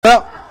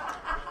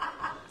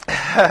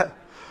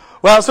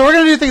Well, so we're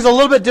going to do things a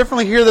little bit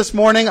differently here this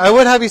morning. I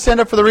would have you stand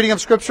up for the reading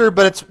of Scripture,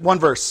 but it's one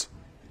verse.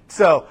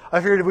 So I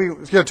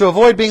figured to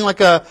avoid being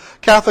like a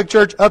Catholic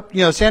church,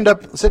 stand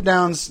up, sit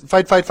down,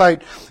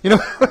 fight. We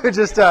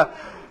just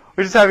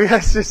have you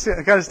guys just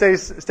kind of stay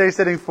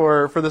sitting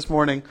for this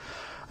morning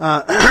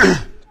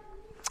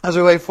as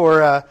we wait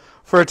for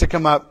it to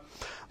come up.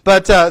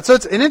 But so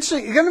it's going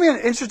to be an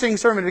interesting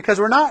sermon because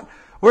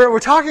we're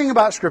talking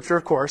about Scripture,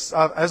 of course,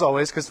 as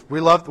always, because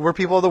we're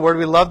people of the Word.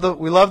 We love the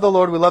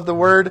Lord. We love the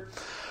Word.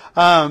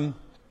 But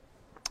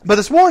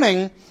this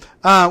morning,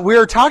 we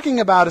are talking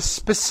about a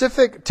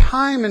specific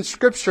time in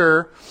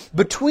Scripture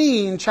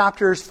between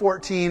chapters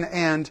 14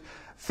 and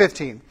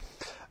 15.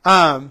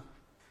 So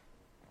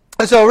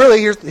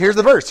really, here's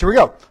the verse. Here we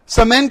go.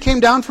 Some men came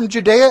down from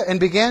Judea and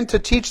began to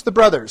teach the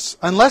brothers,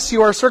 unless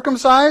you are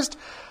circumcised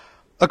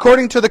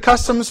according to the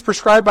customs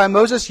prescribed by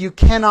Moses, you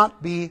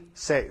cannot be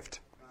saved.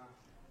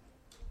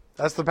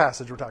 That's the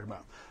passage we're talking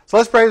about. So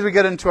let's pray as we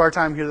get into our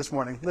time here this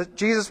morning.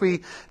 Jesus, we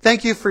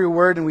thank you for your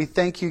word, and we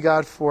thank you,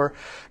 God, for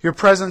your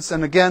presence.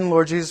 And again,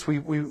 Lord Jesus, we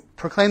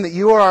proclaim that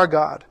you are our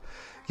God.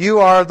 You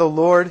are the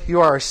Lord. You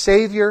are our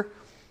Savior.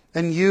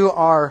 And you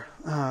are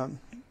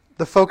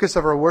the focus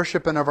of our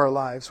worship and of our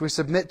lives. We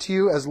submit to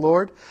you as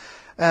Lord,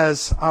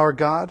 as our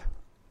God.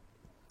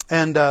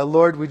 And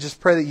Lord, we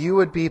just pray that you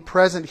would be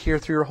present here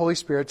through your Holy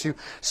Spirit to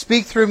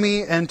speak through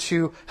me and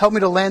to help me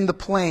to land the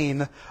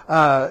plane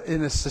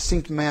in a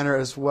succinct manner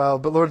as well.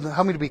 But Lord,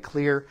 help me to be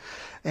clear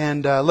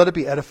and let it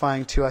be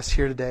edifying to us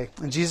here today.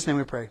 In Jesus' name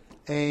we pray.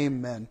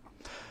 Amen.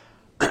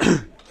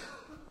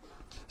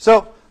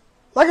 So,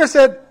 like I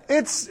said,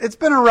 it's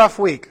been a rough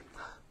week.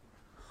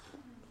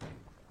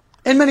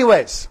 In many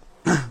ways.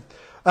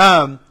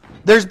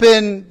 There's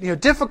been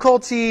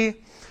difficulty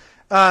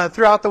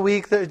throughout the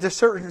week. There's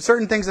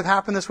certain things that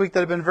happened this week that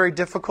have been very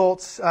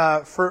difficult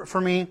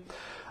for me,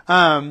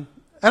 and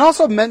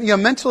also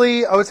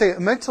mentally. I would say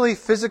mentally,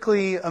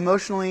 physically,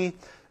 emotionally,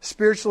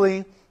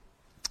 spiritually,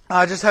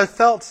 just have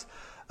felt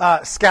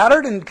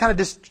scattered and kind of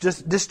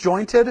just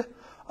disjointed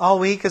all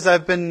week as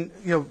I've been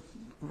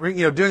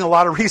doing a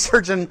lot of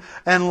research and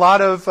a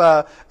lot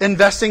of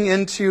investing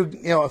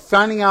into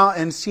finding out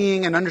and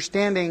seeing and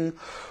understanding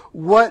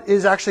what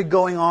is actually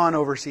going on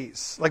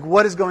overseas. Like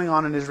what is going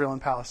on in Israel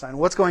and Palestine?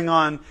 What's going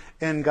on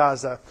in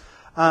Gaza?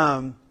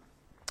 And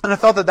I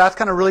felt that that's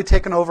kind of really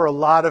taken over a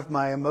lot of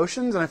my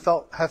emotions, and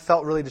have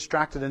felt really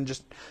distracted and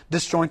just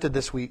disjointed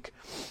this week.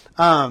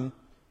 I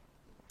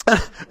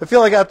feel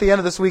like at the end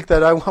of this week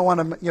that I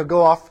want to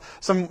go off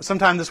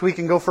sometime this week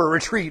and go for a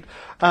retreat.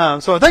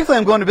 So thankfully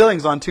I'm going to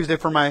Billings on Tuesday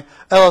for my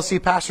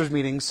LLC pastors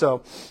meeting.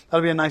 So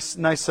that'll be a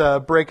nice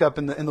breakup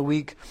in the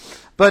week.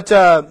 But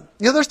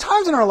there's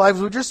times in our lives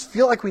we just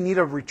feel like we need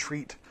a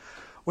retreat.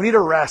 We need a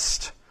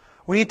rest.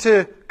 We need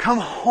to come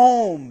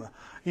home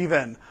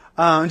even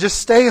and just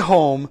stay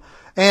home.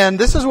 And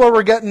this is where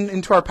we're getting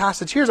into our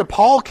passage here. So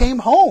Paul came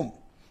home.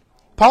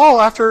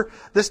 Paul, after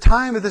this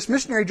time of this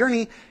missionary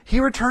journey, he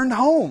returned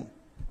home.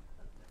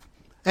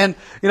 And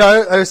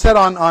I said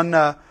on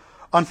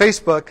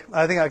Facebook,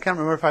 I can't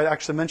remember if I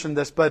actually mentioned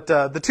this, but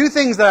the two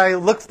things that I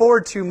look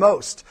forward to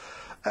most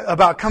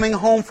about coming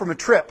home from a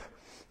trip,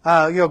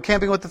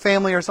 camping with the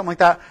family or something like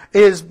that,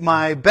 is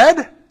my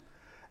bed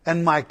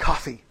and my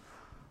coffee.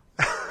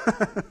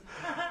 The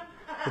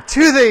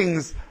two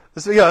things.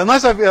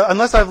 Unless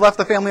I've left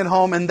the family at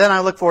home, and then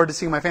I look forward to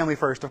seeing my family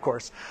first, of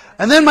course,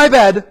 and then my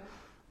bed,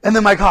 and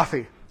then my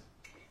coffee.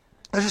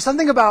 There's just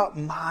something about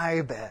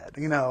my bed,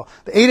 the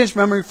 8-inch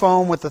memory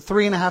foam with the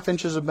 3.5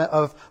 inches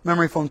of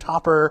memory foam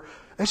topper.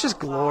 It's just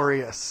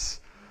glorious.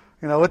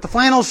 With the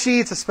flannel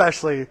sheets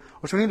especially,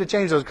 which we need to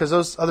change those because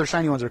those other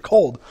shiny ones are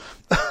cold.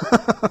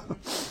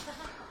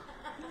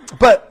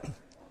 But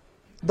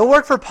the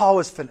work for Paul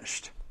was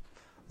finished.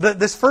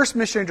 This first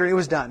missionary journey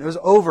was done. It was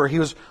over. He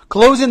was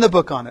closing the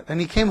book on it, and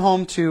he came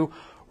home to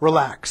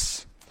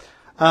relax.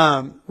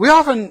 We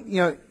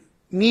often,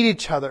 need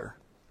each other.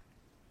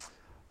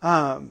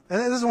 And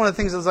this is one of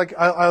the things that's like,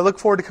 I look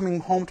forward to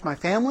coming home to my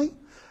family,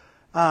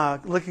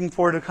 looking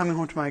forward to coming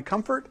home to my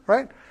comfort,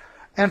 right?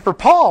 And for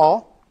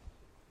Paul,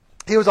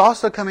 he was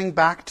also coming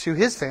back to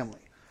his family.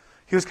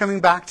 He was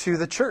coming back to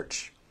the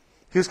church.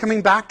 He was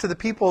coming back to the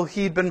people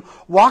he'd been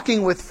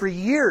walking with for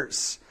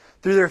years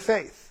through their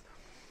faith.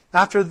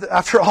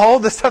 After all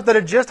the stuff that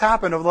had just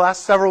happened over the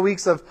last several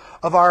weeks of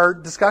our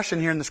discussion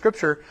here in the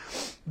Scripture,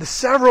 the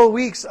several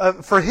weeks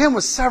for him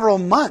was several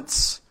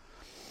months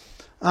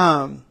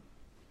of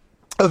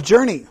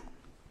journey.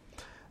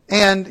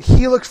 And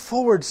he looked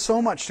forward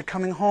so much to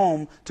coming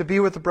home to be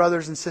with the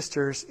brothers and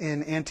sisters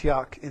in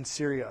Antioch in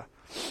Syria,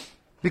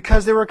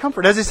 because they were a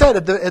comfort. As he said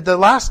at the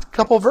last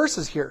couple of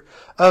verses here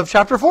of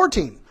chapter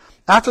 14,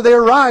 after they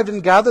arrived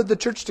and gathered the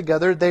church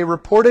together, they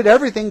reported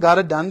everything God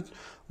had done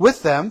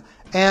with them,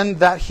 and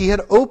that he had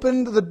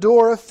opened the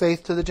door of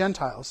faith to the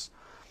Gentiles.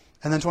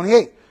 And then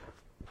 28,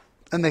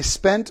 and they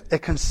spent a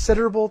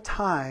considerable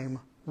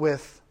time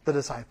with the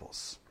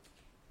disciples.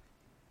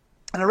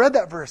 And I read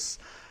that verse,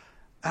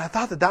 and I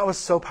thought that was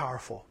so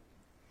powerful.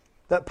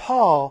 That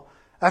Paul,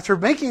 after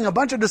making a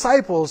bunch of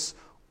disciples,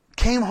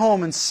 came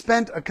home and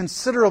spent a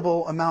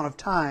considerable amount of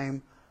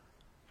time,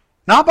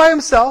 not by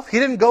himself. He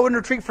didn't go and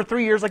retreat for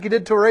 3 years like he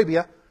did to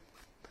Arabia.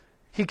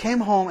 He came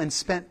home and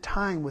spent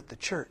time with the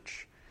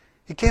church.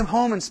 He came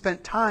home and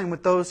spent time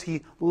with those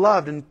he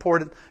loved and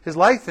poured his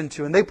life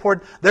into. And they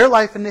poured their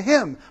life into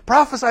him,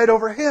 prophesied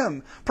over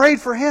him, prayed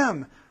for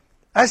him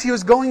as he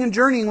was going and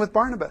journeying with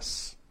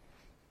Barnabas.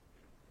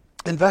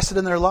 Invested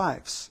in their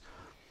lives.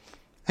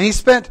 And he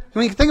spent,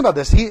 think about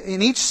this,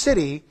 in each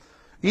city,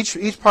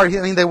 each part,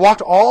 they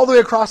walked all the way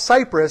across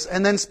Cyprus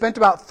and then spent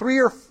about 3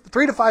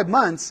 to 5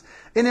 months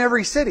in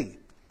every city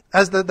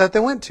that they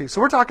went to.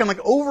 So we're talking like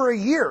over a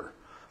year,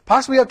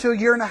 possibly up to a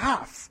year and a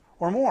half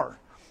or more.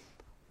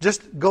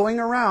 Just going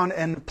around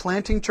and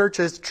planting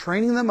churches,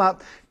 training them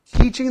up,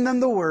 teaching them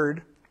the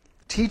Word,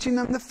 teaching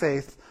them the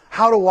faith,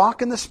 how to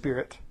walk in the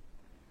Spirit.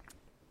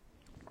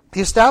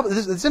 It's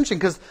interesting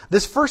because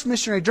this first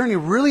missionary journey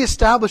really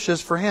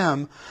establishes for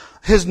him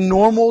his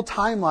normal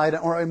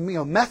timeline or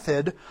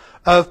method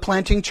of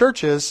planting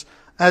churches,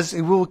 as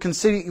we will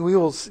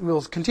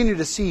continue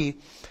to see.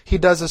 He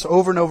does this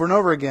over and over and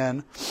over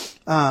again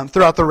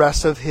throughout the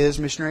rest of his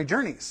missionary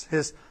journeys,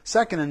 his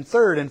second and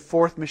third and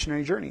fourth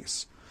missionary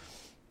journeys.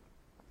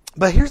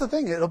 But here's the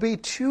thing: it'll be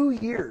 2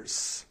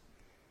 years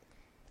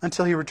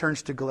until he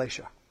returns to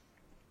Galatia.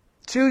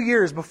 2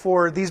 years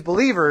before these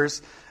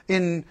believers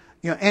in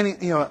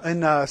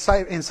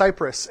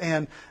Cyprus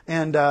and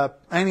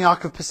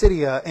Antioch of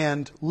Pisidia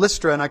and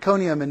Lystra and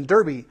Iconium and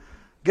Derbe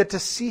get to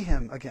see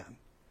him again.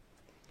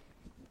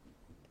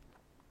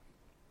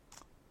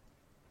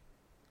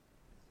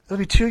 It'll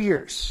be 2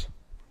 years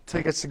until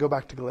he gets to go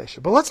back to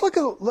Galatia. But let's look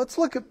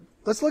at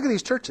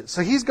these churches.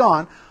 So he's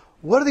gone.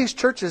 What are these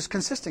churches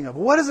consisting of?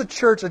 What does a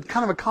church, a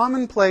kind of a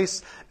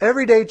commonplace,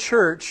 everyday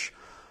church,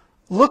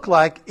 look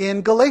like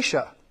in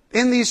Galatia?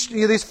 In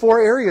these 4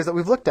 areas that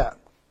we've looked at.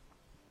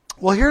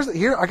 Well,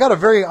 here I got a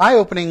very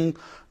eye-opening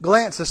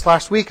glance this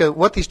last week at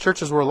what these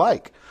churches were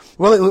like.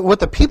 Well, what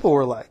the people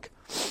were like.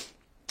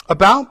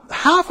 About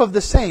half of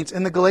the saints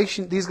in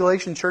these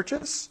Galatian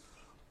churches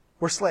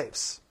were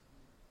slaves.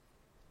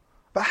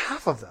 About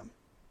half of them.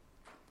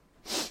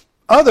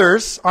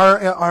 Others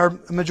are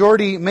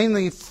majority,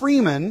 mainly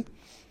freemen,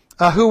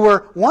 who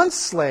were once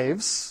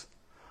slaves,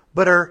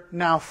 but are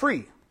now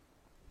free.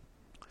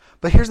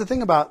 But here's the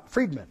thing about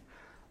freedmen.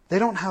 They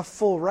don't have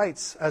full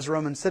rights as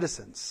Roman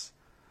citizens.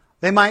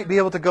 They might be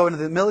able to go into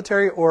the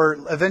military or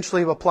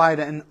eventually apply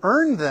and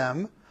earn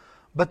them,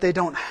 but they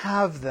don't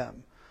have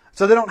them.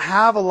 So they don't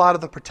have a lot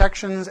of the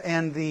protections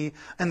and the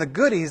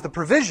goodies, the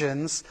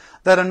provisions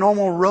that a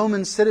normal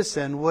Roman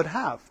citizen would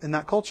have in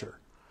that culture.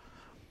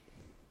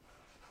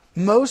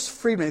 Most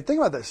freedmen, think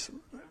about this.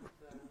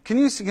 Can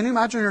you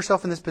imagine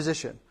yourself in this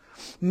position?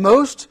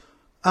 Most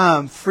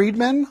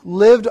freedmen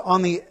lived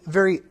on the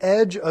very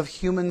edge of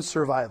human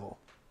survival.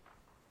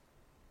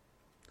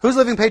 Who's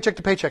living paycheck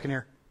to paycheck in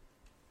here?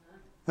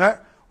 Right?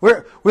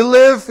 We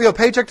live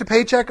paycheck to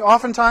paycheck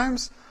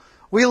oftentimes.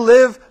 We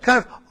live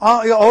kind of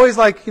always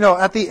like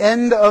at the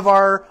end of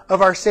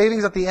our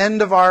savings, at the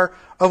end of our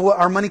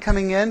money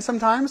coming in.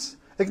 Sometimes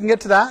it can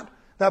get to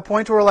that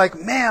point where we're like,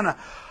 man,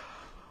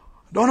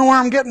 don't know where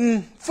I'm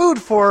getting food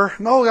for.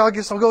 No, I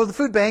guess I'll go to the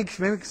food bank.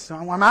 Maybe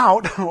I'm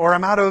out, or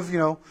I'm out of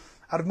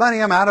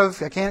money.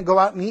 I can't go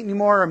out and eat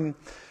anymore.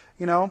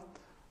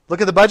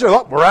 Look at the budget.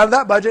 Oh, we're out of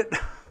that budget.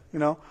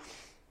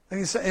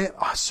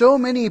 So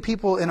many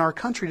people in our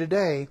country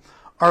today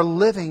are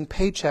living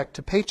paycheck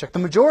to paycheck. The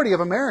majority of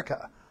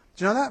America.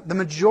 Do you know that?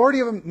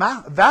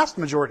 The vast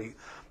majority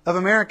of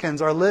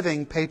Americans are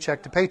living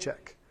paycheck to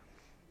paycheck.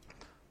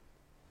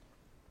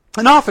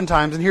 And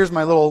oftentimes, and here's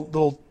my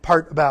little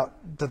part about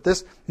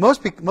this,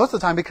 most of the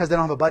time because they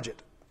don't have a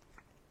budget.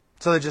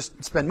 So they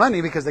just spend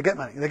money because they get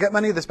money. They get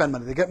money, they spend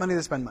money. They get money,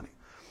 they spend money.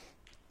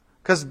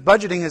 Because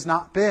budgeting has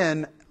not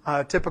been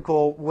a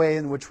typical way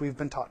in which we've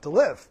been taught to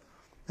live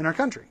in our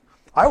country.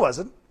 I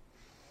wasn't.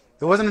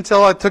 It wasn't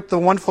until I took the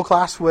wonderful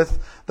class with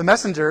the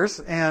Messengers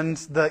and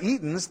the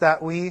Eatons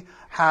that we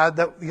had,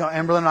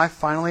 Amberlyn and I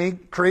finally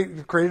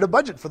created a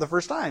budget for the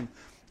first time,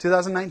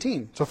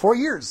 2019. So 4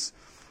 years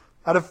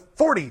out of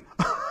 40.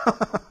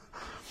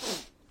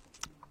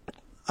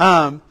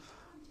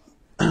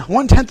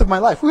 1/10 of my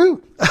life.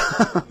 Woo!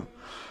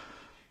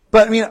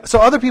 But so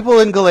other people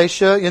in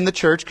Galatia in the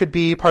church could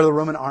be part of the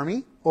Roman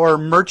army or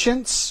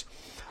merchants.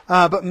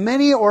 But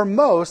many or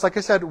most, like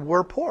I said,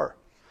 were poor.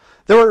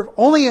 There were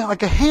only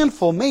like a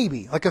handful,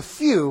 maybe, like a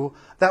few,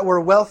 that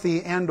were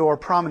wealthy and or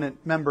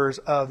prominent members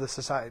of the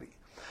society.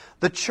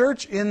 The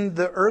church in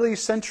the early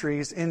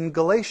centuries in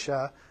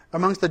Galatia,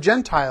 amongst the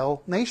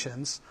Gentile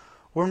nations,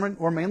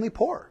 were mainly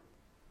poor.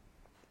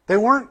 They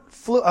weren't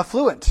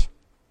affluent.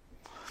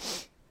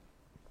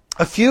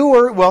 A few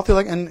were wealthy,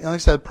 like I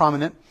said,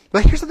 prominent.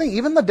 But here's the thing: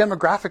 even the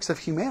demographics of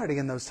humanity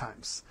in those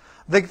times,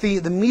 like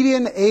the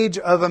median age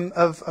of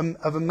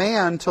a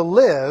man to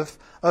live,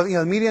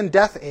 the median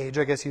death age,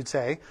 I guess you'd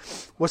say,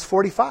 was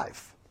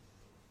 45.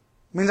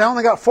 It means I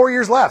only got 4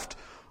 years left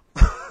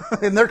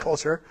in their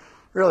culture,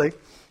 really.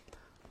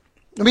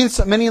 I mean,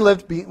 many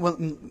lived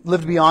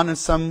beyond and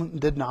some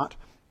did not.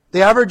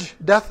 The average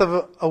death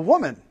of a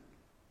woman,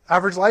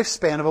 average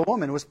lifespan of a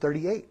woman was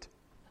 38.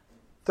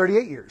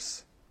 38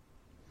 years.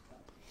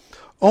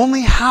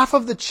 Only half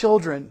of the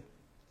children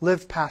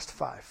lived past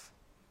 5.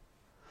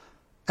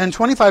 And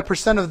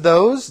 25% of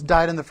those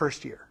died in the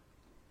first year.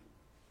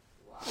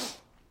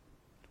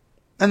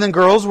 And then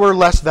girls were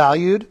less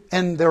valued,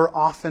 and they were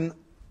often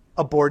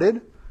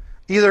aborted.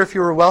 Either if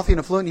you were wealthy and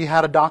affluent, you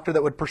had a doctor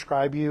that would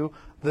prescribe you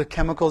the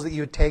chemicals that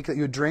you would take, that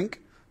you would drink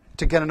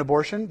to get an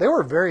abortion.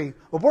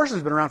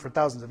 Abortion's been around for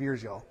thousands of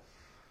years, y'all.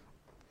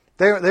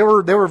 They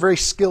were very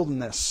skilled in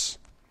this.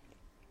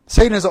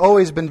 Satan has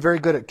always been very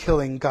good at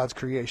killing God's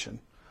creation.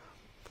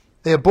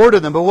 They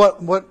aborted them, but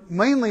what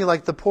mainly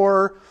like the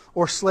poor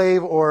or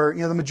slave or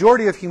the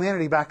majority of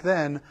humanity back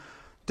then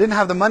didn't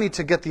have the money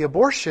to get the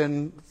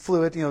abortion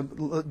fluid,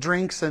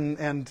 drinks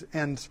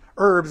and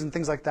herbs and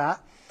things like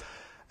that.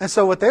 And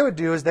so what they would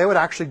do is they would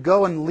actually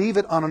go and leave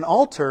it on an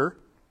altar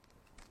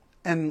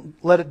and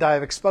let it die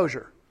of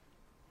exposure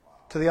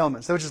to the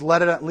elements. They would just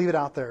leave it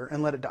out there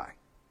and let it die.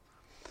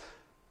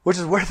 Which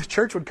is where the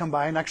church would come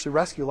by and actually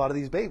rescue a lot of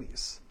these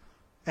babies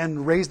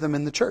and raise them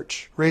in the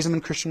church, raise them in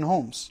Christian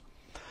homes.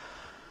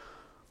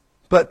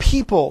 But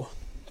people,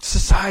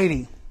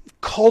 society,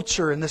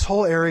 culture in this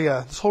whole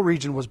area, this whole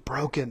region was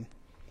broken.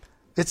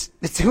 It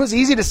was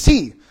easy to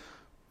see,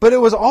 but it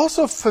was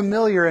also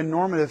familiar and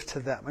normative to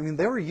them. I mean,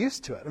 they were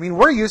used to it. I mean,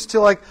 we're used to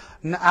like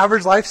an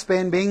average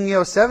lifespan being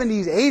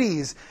 70s,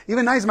 80s,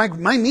 even 90s.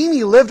 My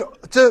Mimi lived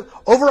to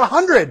over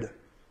 100.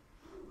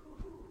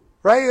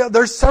 Right?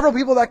 There's several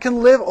people that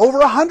can live over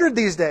 100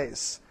 these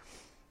days.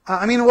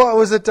 I mean, what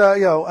was it?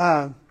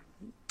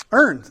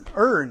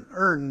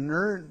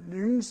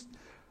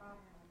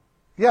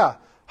 Yeah,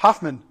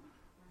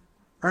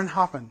 Ern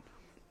Hoffman,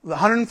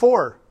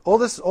 104,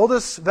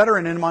 oldest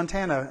veteran in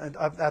Montana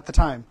at the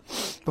time,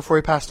 before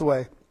he passed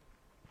away.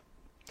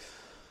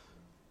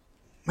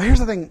 But here's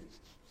the thing: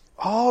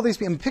 all these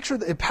people.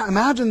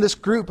 Imagine this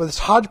group, this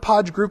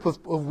hodgepodge group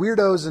of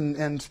weirdos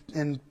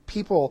and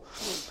people.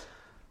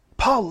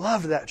 Paul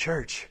loved that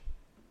church.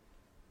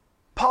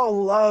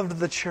 Paul loved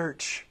the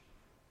church.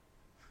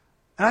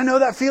 And I know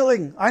that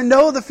feeling. I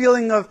know the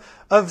feeling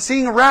of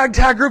seeing a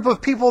ragtag group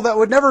of people that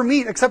would never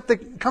meet except they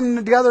come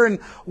together and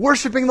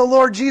worshiping the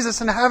Lord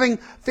Jesus and having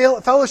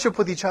fellowship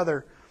with each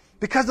other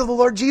because of the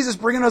Lord Jesus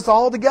bringing us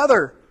all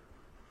together.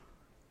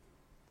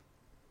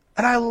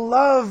 And I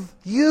love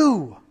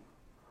you.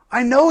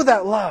 I know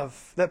that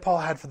love that Paul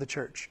had for the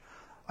church.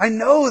 I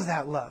know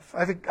that love.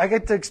 I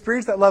get to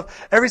experience that love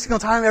every single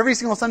time, every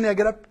single Sunday I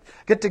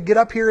get to get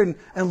up here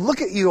and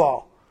look at you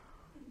all.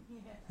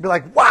 Be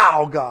like,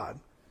 wow, God.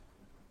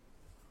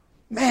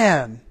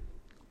 Man,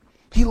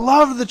 he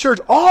loved the church,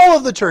 all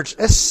of the church,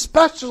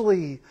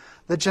 especially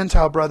the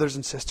Gentile brothers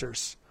and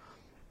sisters.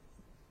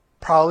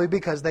 Probably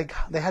because they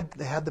had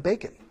the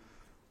bacon.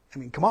 I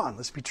mean, come on,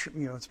 let's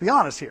be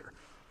honest here.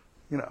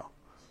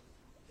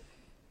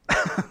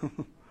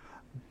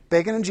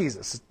 Bacon and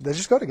Jesus, they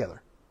just go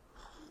together.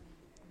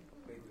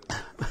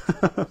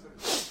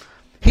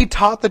 He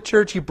taught the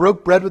church, he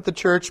broke bread with the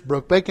church,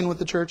 broke bacon with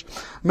the church,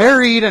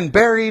 married and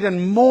buried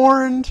and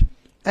mourned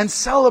and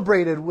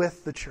celebrated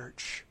with the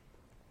church.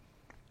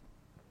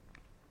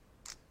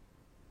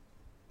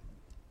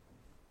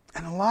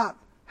 And a lot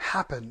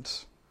happened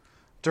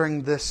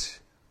during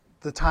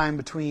the time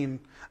between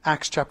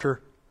Acts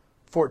chapter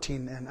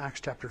 14 and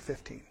Acts chapter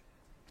 15.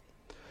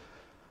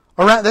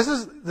 This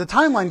is the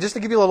timeline, just to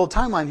give you a little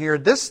timeline here.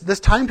 This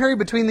time period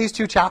between these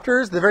two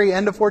chapters, the very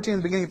end of 14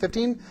 and the beginning of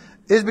 15,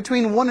 is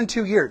between 1 and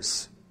 2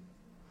 years.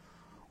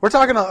 We're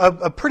talking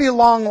a pretty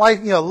long life,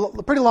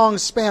 a pretty long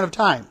span of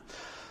time.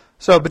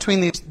 So between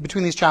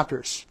these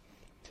chapters.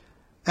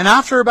 And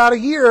after about a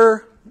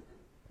year,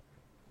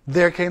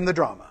 there came the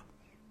drama.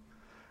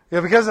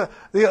 Because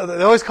they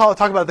always talk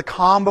about the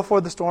calm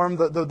before the storm,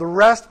 the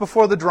rest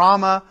before the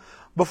drama,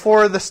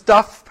 before the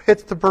stuff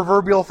hits the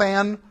proverbial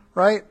fan,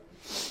 right?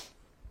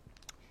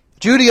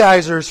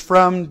 Judaizers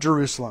from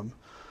Jerusalem.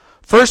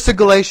 First to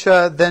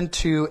Galatia, then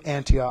to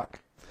Antioch.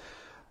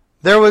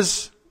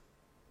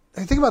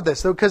 Think about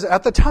this, because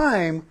at the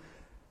time,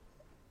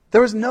 there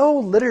was no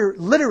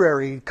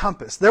literary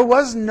compass. There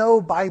was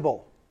no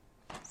Bible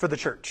for the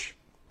church.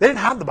 They didn't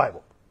have the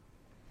Bible.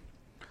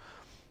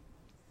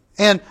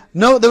 And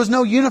there was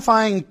no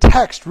unifying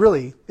text,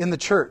 really, in the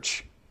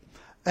church.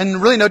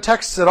 And really no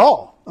texts at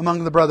all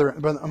among the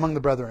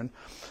brethren.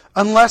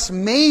 Unless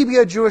maybe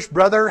a Jewish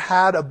brother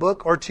had a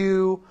book or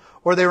two,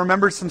 or they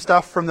remembered some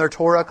stuff from their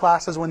Torah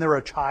classes when they were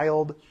a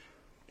child.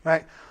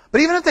 Right? But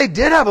even if they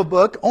did have a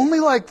book, only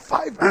like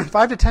 5 to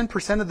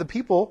 10% of the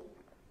people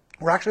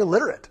were actually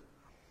literate.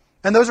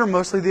 And those are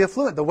mostly the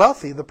affluent, the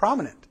wealthy, the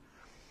prominent.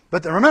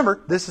 But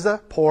remember, this is a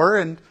poor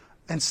and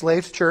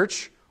enslaved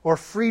church, or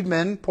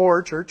freedmen,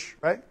 poor church,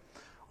 right?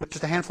 With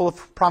just a handful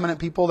of prominent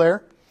people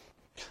there.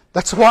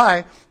 That's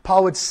why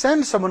Paul would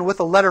send someone with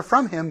a letter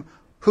from him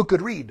who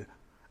could read.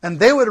 And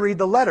they would read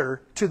the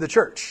letter to the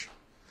church.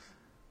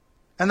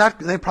 And that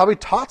they probably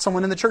taught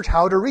someone in the church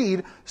how to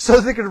read so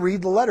that they could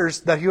read the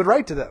letters that he would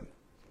write to them.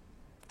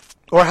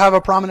 Or have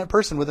a prominent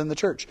person within the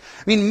church.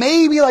 I mean,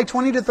 maybe like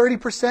 20 to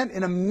 30%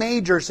 in a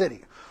major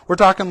city. We're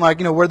talking like,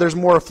 where there's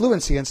more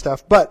affluency and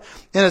stuff. But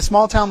in a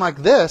small town like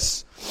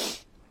this,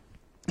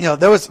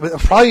 there was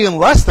probably even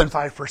less than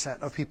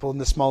 5% of people in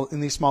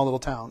these small little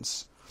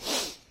towns.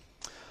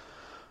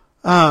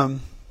 And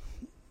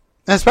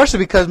especially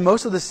because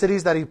most of the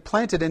cities that he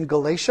planted in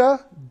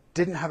Galatia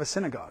didn't have a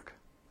synagogue.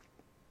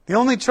 The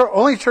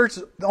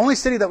only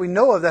city that we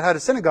know of that had a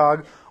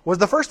synagogue was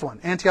the first one,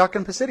 Antioch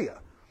and Pisidia.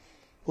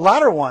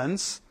 Latter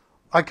ones,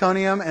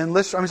 Iconium and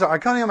Lystra,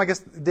 Iconium I guess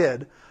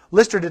did,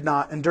 Lystra did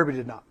not, and Derbe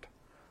did not.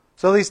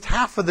 So at least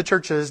half of the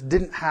churches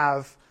didn't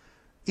have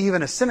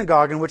even a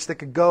synagogue in which they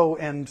could go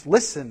and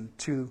listen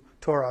to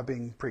Torah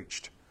being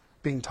preached,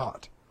 being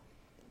taught.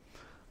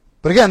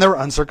 But again, they were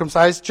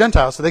uncircumcised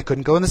Gentiles, so they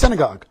couldn't go in the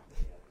synagogue.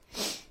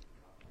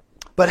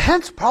 But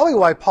hence probably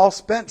why Paul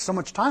spent so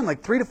much time,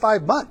 like 3 to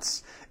 5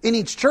 months in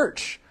each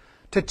church,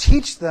 to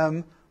teach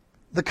them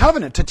the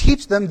covenant, to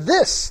teach them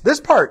this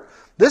part.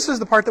 This is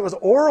the part that was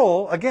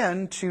oral,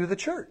 again, to the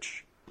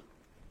church.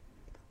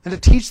 And to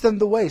teach them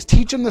the ways,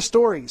 teach them the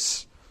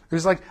stories. It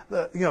was like,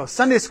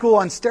 Sunday school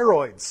on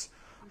steroids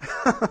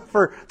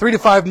for 3 to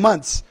 5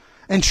 months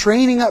and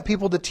training up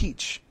people to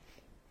teach.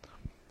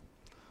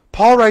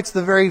 Paul writes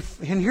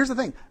and here's the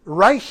thing,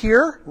 right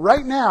here,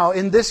 right now,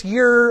 in this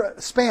year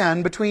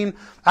span between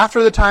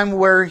after the time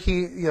where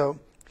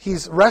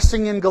he's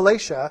resting in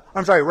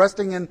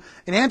resting in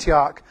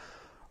Antioch,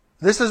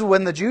 this is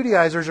when the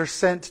Judaizers are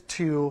sent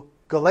to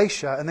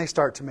Galatia and they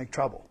start to make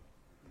trouble.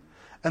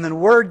 And then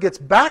word gets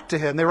back to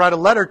him. They write a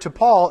letter to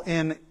Paul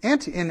in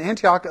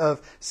Antioch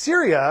of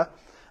Syria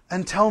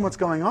and tell him what's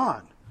going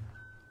on.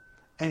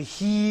 And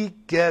he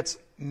gets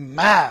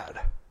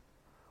mad.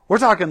 We're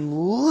talking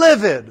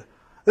livid.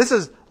 This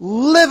is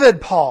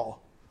livid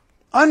Paul.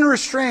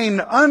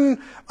 Unrestrained,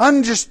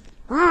 just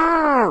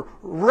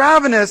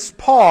ravenous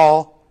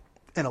Paul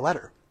in a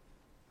letter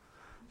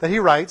that he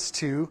writes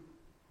to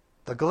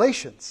the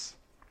Galatians.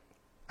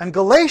 And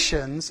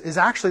Galatians is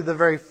actually the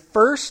very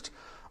first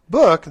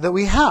book that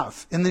we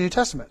have in the New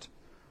Testament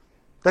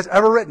that's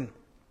ever written.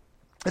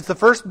 It's the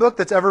first book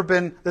that's ever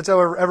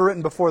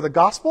written before the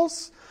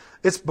Gospels.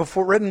 It's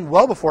written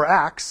well before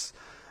Acts.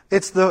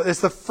 It's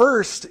the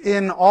first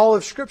in all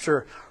of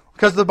Scripture.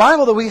 Because the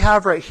Bible that we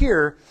have right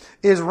here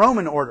is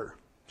Roman order.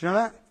 Do you know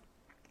that?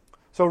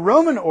 So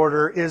Roman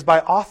order is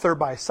by author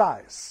by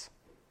size.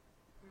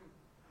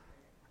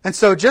 And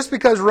so just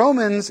because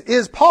Romans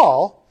is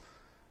Paul,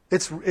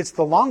 it's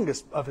the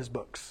longest of his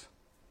books.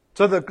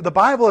 So the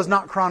Bible is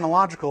not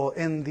chronological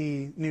in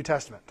the New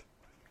Testament.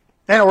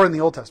 Or in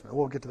the Old Testament.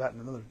 We'll get to that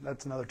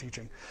that's another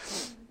teaching.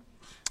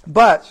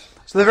 But,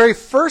 so the very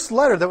first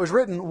letter that was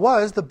written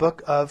was the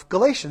book of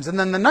Galatians. And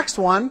then the next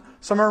one,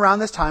 somewhere around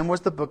this time,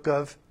 was the book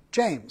of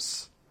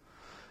James.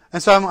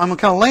 And so I'm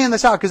kind of laying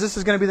this out because this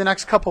is going to be the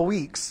next couple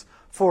weeks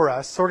for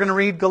us. So we're going to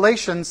read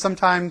Galatians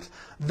sometime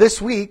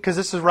this week because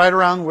this is right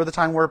around the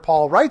time where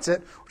Paul writes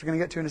it, which we're going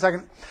to get to in a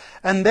second.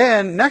 And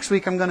then next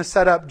week I'm going to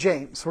set up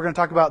James. We're going to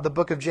talk about the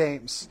book of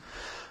James.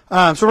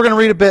 So we're going to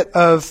read a bit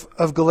of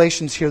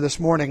Galatians here this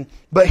morning.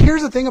 But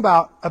here's the thing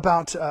about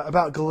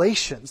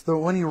Galatians.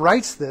 When he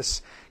writes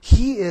this,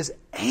 he is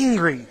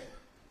angry.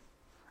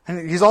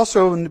 And he's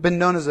also been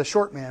known as a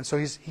short man, so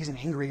he's an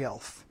angry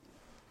elf.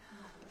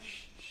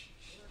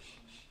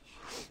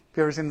 Have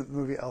you ever seen the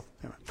movie Elf?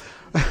 Anyway.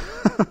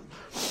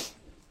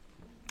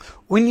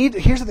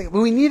 Here's the thing.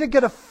 We need to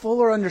get a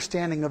fuller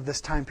understanding of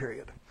this time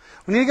period.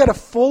 We need to get a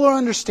fuller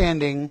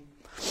understanding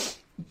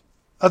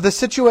of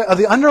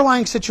the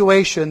underlying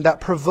situation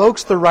that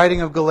provokes the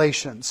writing of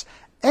Galatians.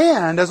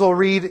 And, as we'll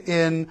read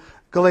in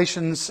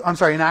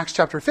Acts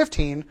chapter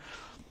 15,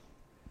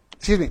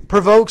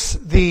 provokes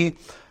the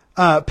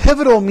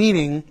pivotal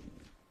meeting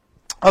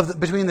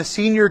between the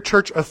senior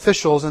church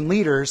officials and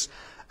leaders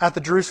at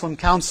the Jerusalem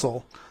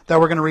Council that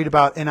we're going to read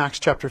about in Acts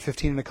chapter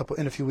 15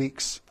 in a few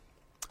weeks.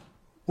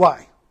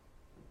 Why?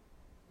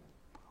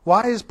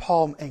 Why is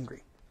Paul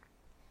angry?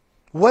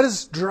 What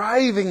is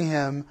driving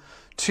him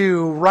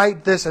to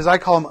write this, as I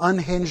call him,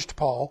 unhinged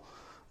Paul?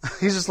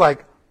 He's just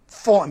like,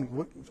 full. I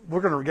mean,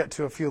 we're going to get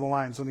to a few of the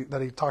lines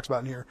that he talks about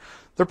in here.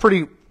 They're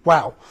pretty,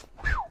 wow.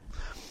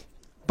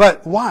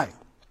 But why?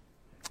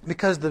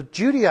 Because the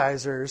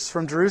Judaizers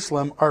from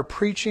Jerusalem are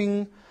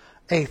preaching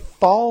a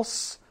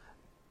false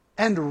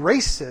and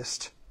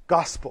racist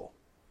gospel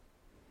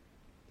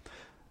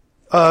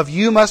of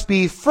you must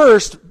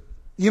first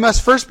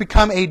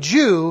become a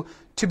Jew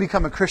to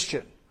become a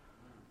Christian.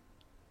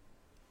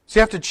 So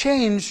you have to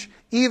change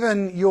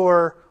even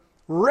your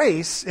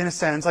race, in a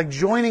sense, like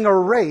joining a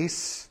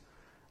race.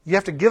 You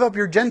have to give up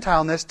your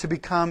Gentileness to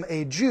become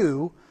a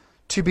Jew,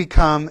 to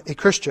become a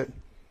Christian.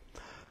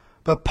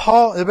 But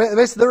Paul,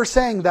 basically they were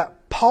saying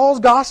that Paul's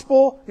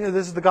gospel,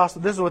 this is the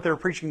gospel, this is what they were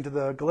preaching to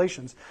the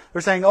Galatians.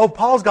 They're saying,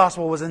 Paul's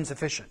gospel was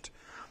insufficient.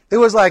 It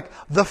was like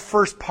the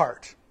first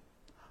part,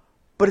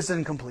 but it's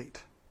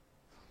incomplete.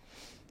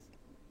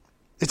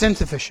 It's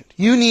insufficient.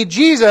 You need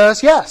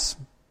Jesus, yes,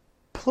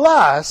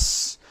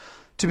 plus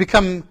to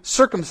become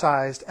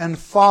circumcised and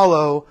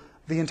follow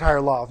the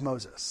entire law of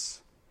Moses.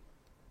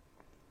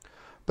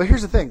 But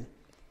here's the thing.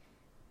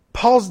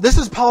 This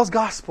is Paul's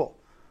gospel.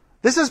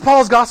 This is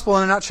Paul's gospel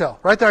in a nutshell.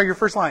 Right there, your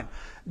first line.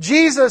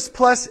 Jesus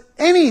plus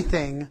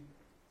anything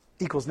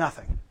equals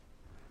nothing.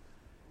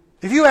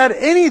 If you add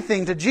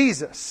anything to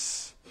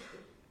Jesus,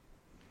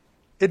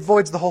 it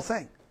voids the whole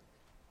thing.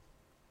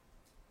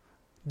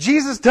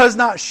 Jesus does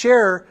not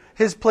share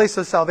his place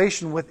of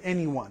salvation with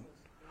anyone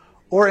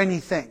or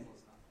anything.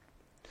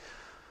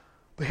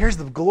 But here's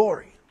the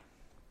glory.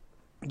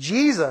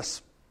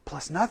 Jesus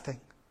plus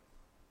nothing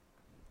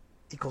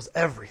equals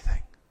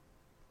everything.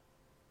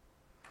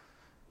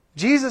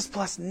 Jesus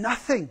plus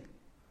nothing.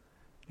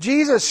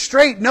 Jesus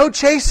straight, no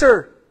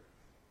chaser.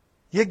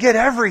 You get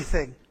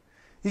everything.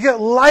 You get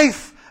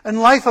life and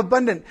life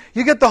abundant.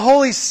 You get the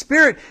Holy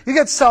Spirit. You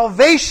get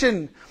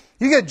salvation.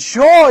 You get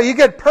joy. You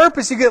get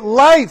purpose. You get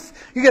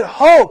life. You get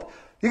hope.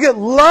 You get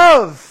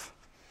love.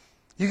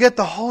 You get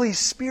the Holy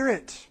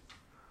Spirit.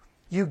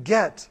 You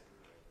get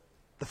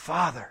the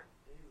Father.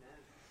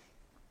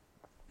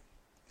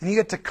 And you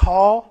get to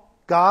call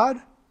God,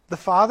 the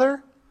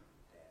Father,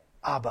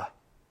 Abba,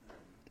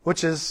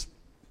 which is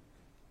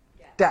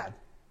Dad,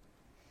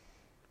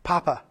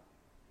 Papa.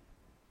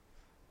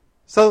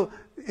 So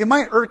it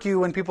might irk you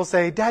when people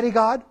say, Daddy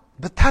God,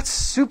 but that's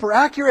super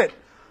accurate.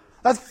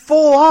 That's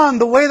full on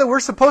the way that we're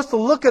supposed to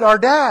look at our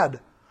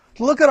dad,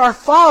 look at our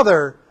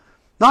Father,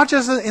 not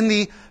just in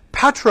the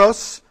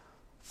Patros,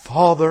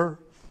 Father.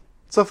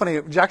 It's so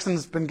funny,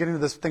 Jackson's been getting to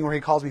this thing where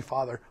he calls me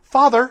Father.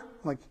 Father,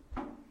 I'm like,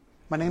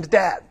 my name's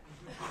Dad.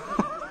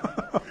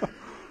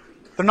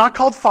 They're not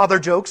called father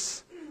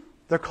jokes.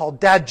 They're called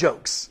dad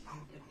jokes.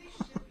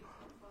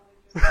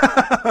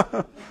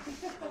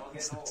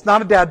 It's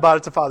not a dad bod,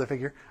 it's a father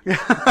figure.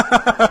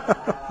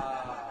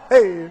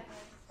 Hey.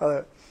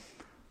 But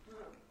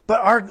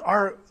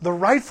the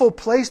rightful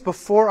place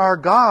before our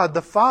God,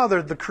 the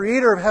Father, the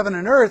creator of heaven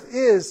and earth,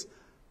 is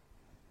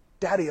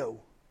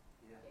Daddy-o.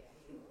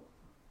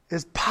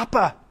 Is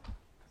Papa.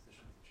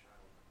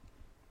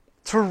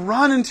 To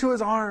run into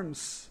his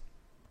arms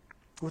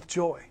with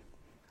joy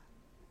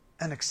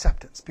and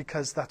acceptance,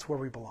 because that's where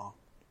we belong.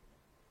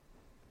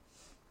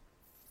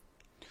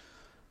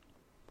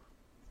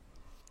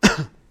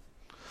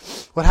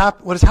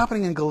 What is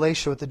happening in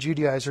Galatia with the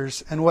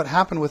Judaizers and what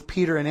happened with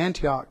Peter in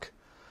Antioch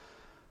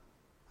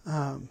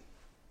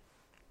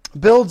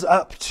builds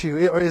up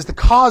to, or is the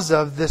cause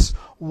of, this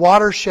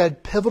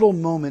watershed, pivotal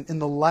moment in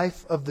the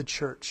life of the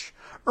church,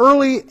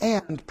 early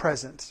and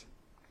present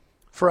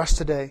for us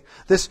today.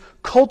 This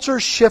culture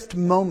shift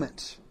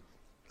moment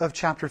of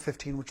chapter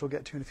 15, which we'll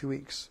get to in a few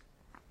weeks.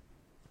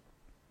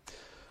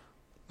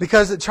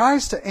 Because it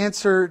tries to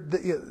answer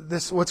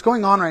this. What's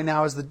going on right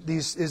now is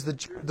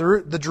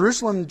the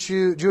Jerusalem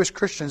Jewish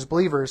Christians,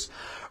 believers,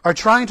 are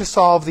trying to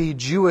solve the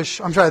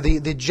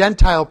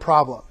Gentile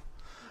problem.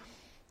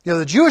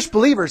 The Jewish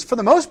believers, for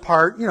the most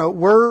part,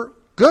 were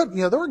good.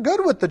 They were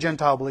good with the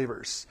Gentile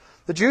believers.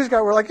 The Jews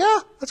were like,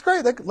 yeah, that's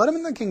great. Let them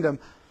in the kingdom.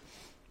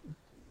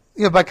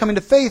 By coming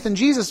to faith in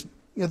Jesus,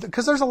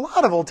 because there's a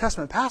lot of Old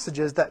Testament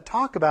passages that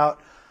talk about,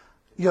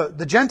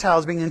 the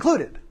Gentiles being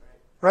included.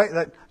 Right?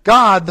 That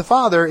God, the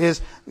Father, is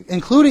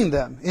including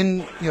them,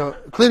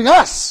 including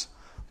us,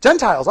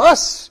 Gentiles,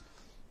 us,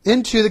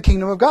 into the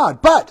kingdom of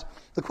God. But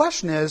the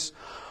question is,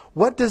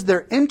 what does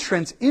their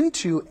entrance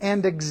into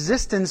and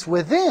existence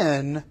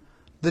within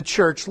the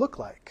church look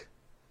like?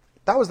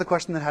 That was the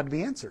question that had to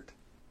be answered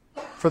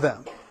for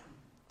them.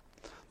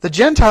 The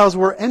Gentiles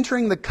were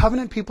entering the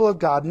covenant people of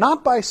God,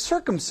 not by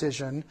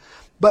circumcision,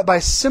 but by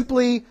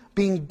simply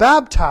being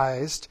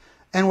baptized,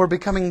 and were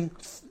becoming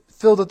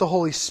filled with the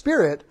Holy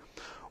Spirit,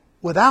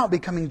 without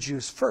becoming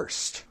Jews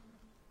first,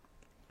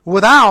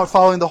 without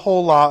following the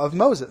whole law of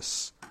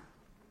Moses.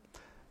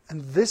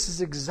 And this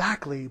is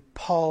exactly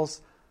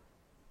Paul's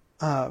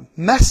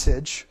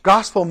message,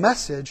 gospel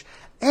message,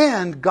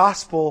 and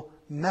gospel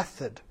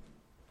method.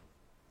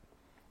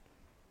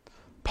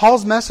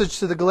 Paul's message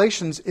to the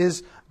Galatians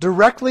is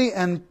directly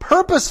and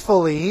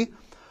purposefully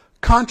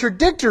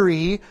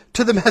contradictory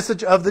to the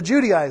message of the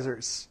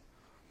Judaizers.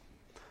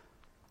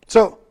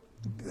 So,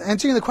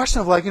 answering the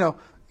question of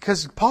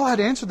because Paul had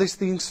to answer these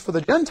things for the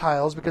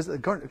Gentiles, because,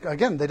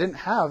 again, they didn't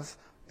have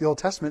the Old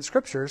Testament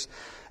scriptures.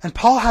 And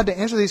Paul had to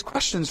answer these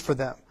questions for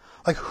them.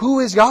 Like,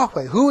 who is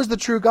Yahweh? Who is the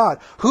true God?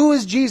 Who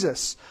is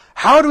Jesus?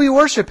 How do we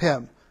worship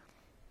Him?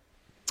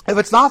 If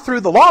it's not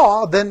through the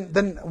law,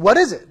 then what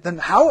is it? Then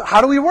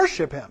how do we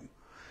worship Him?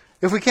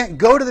 If we can't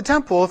go to the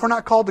temple, if we're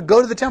not called to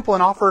go to the temple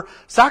and offer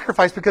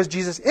sacrifice because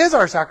Jesus is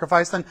our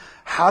sacrifice, then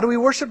how do we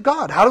worship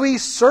God? How do we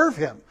serve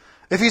Him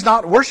if He's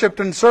not worshipped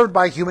and served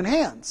by human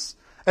hands,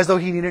 as though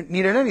He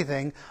needed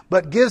anything,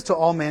 but gives to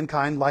all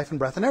mankind life and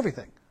breath and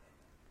everything?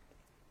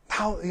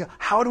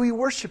 How do we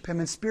worship Him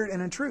in spirit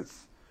and in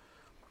truth?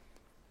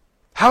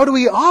 How do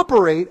we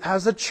operate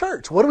as a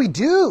church? What do we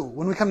do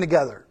when we come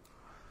together?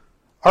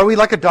 Are we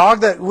like a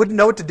dog that wouldn't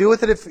know what to do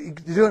with it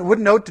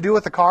wouldn't know what to do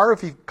with a car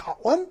if you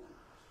caught one?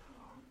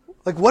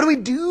 Like, what do we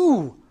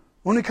do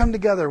when we come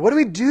together? What do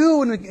we do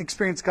when we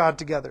experience God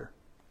together?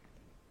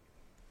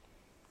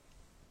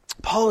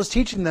 Paul is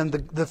teaching them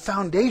the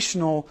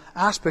foundational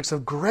aspects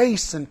of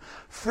grace and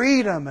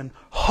freedom and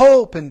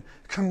hope and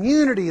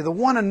community, the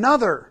one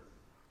another.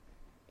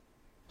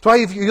 That's why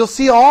you'll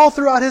see all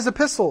throughout his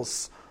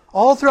epistles,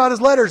 all throughout his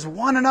letters,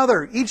 one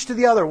another, each to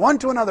the other, one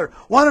to another,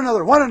 one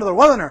another, one another,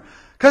 one another.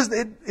 Because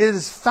it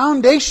is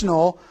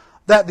foundational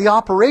that the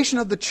operation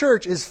of the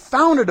church is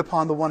founded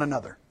upon the one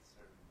another.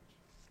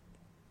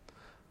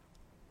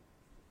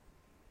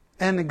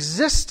 And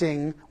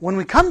existing, when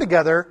we come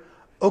together,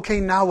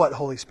 okay, now what,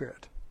 Holy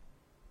Spirit?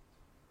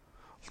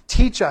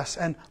 Teach us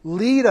and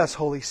lead us,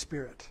 Holy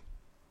Spirit.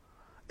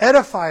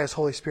 Edify us,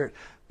 Holy Spirit.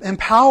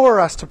 Empower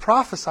us to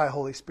prophesy,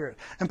 Holy Spirit.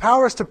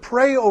 Empower us to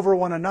pray over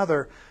one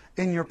another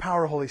in your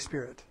power, Holy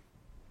Spirit.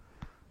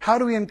 How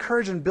do we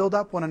encourage and build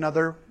up one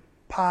another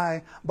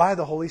by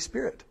the Holy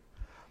Spirit?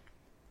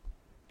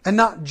 And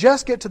not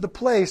just get to the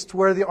place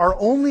where our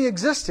only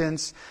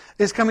existence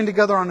is coming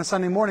together on a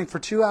Sunday morning for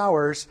 2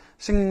 hours,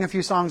 singing a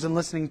few songs and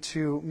listening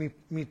to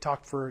me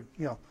talk for,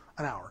 an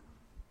hour.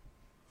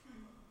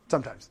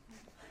 Sometimes.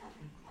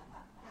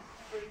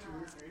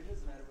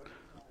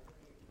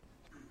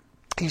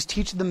 He's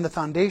teaching them the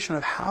foundation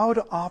of how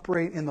to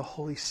operate in the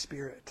Holy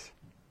Spirit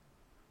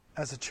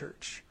as a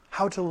church.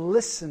 How to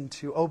listen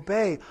to,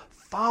 obey,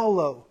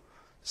 follow,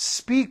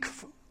 speak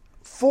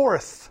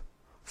forth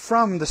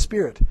from the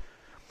Spirit.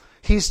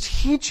 He's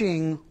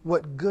teaching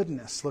what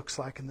goodness looks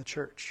like in the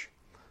church.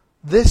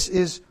 This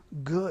is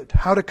good.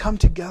 How to come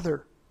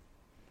together.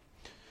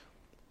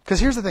 Because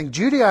here's the thing.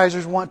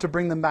 Judaizers want to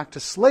bring them back to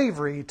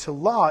slavery, to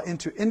law,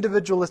 into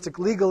individualistic,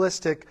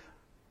 legalistic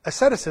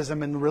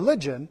asceticism and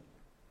religion.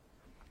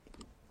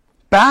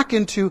 Back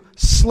into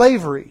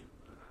slavery.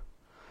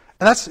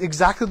 And that's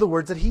exactly the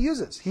words that he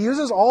uses. He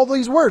uses all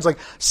these words like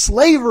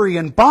slavery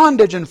and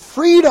bondage and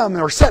freedom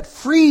or set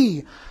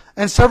free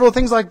and several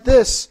things like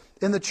this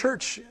in the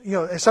church,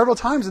 several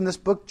times in this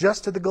book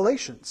just to the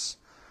Galatians.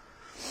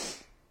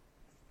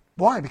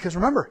 Why? Because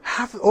remember,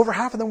 over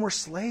half of them were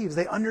slaves.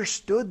 They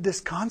understood this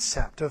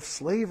concept of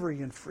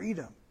slavery and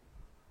freedom.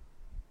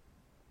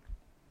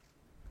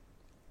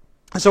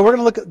 And so we're going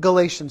to look at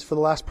Galatians for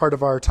the last part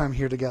of our time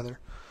here together.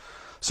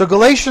 So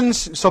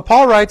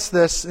Paul writes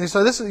this. And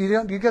so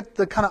you get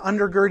the kind of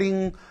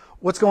undergirding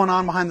what's going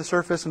on behind the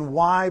surface and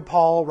why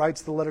Paul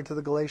writes the letter to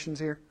the Galatians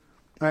here.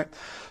 All right.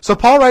 So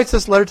Paul writes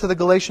this letter to the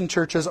Galatian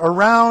churches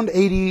around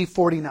AD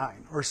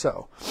 49 or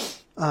so.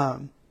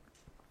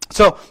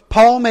 So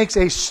Paul makes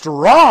a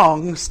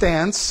strong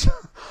stance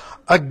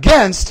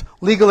against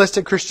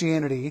legalistic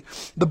Christianity,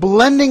 the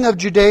blending of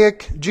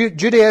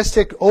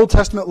Judaistic Old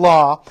Testament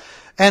law,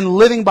 and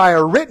living by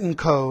a written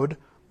code,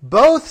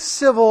 both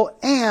civil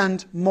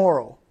and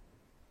moral,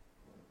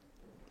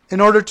 in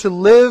order to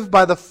live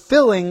by the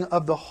filling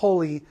of the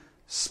Holy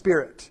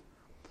Spirit.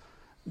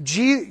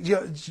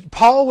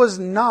 Paul was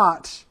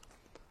not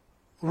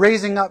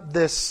raising up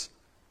this,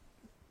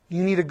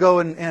 you need to go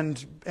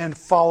and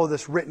follow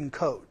this written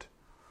code.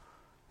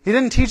 He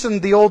didn't teach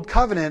them the Old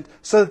Covenant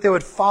so that they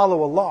would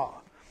follow a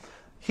law.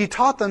 He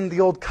taught them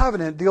the Old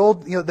Covenant,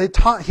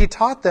 he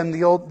taught them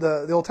the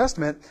Old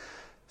Testament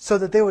so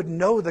that they would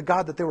know the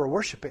God that they were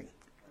worshiping.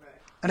 Right.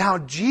 And how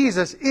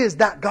Jesus is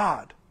that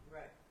God.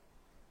 Right.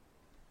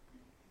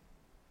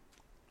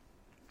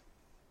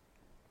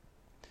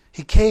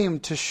 He came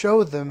to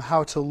show them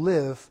how to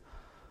live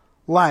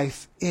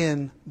life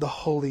in the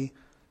Holy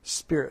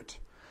Spirit.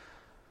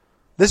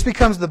 This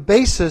becomes the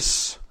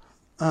basis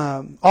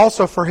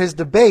also for his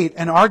debate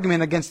and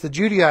argument against the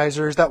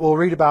Judaizers that we'll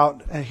read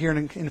about here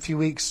in a few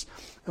weeks,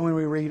 and when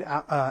we read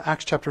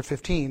Acts chapter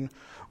 15,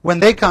 when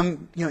they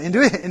come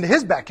into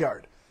his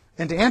backyard,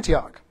 into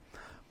Antioch.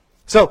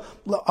 So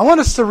I want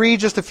us to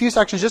read just a few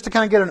sections just to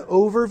kind of get an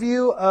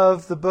overview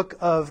of the book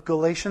of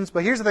Galatians.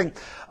 But here's the thing.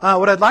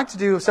 What I'd like to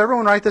do is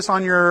everyone write this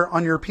on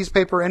your piece of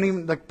paper, and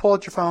even pull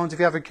out your phones if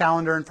you have a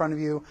calendar in front of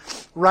you.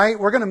 Right?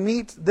 We're going to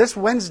meet this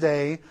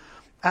Wednesday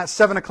at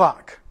 7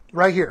 o'clock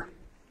right here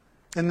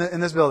in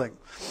this building.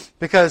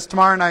 Because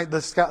tomorrow night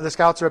the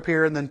scouts are up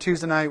here, and then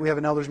Tuesday night we have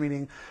an elders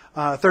meeting.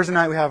 Thursday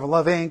night we have a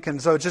Love Inc.,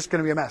 and so it's just going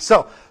to be a mess.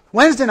 So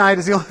Wednesday night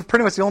is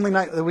pretty much the only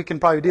night that we can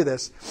probably do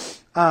this.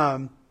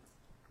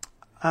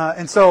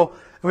 And so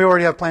we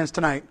already have plans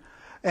tonight.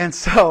 And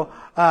so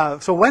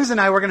Wednesday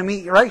night we're going to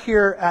meet right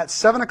here at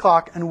 7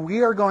 o'clock, and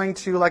we are going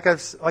to, like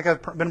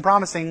I've been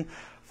promising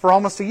for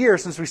almost a year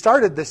since we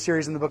started this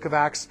series in the book of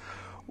Acts,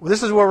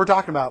 this is what we're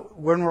talking about.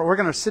 We're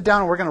going to sit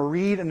down and we're going to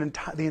read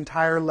the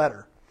entire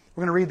letter.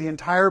 We're going to read the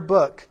entire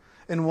book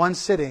in one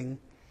sitting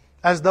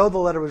as though the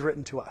letter was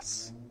written to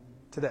us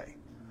today.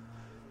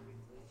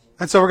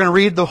 And so we're going to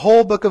read the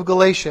whole book of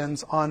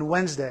Galatians on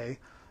Wednesday.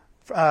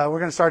 We're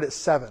going to start at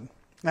 7.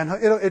 And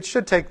it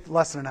should take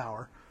less than an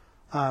hour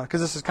because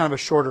this is kind of a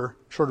shorter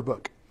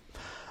book.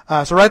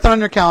 So write that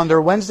on your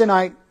calendar. Wednesday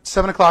night,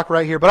 7 o'clock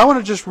right here. But I want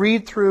to just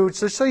read through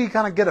so you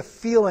kind of get a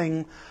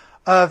feeling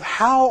of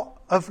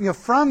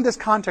from this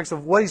context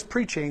of what he's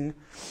preaching,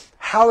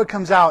 how it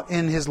comes out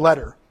in his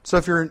letter. So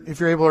if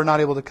you're able or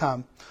not able to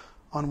come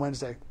on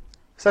Wednesday.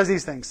 says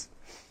these things.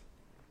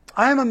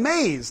 I am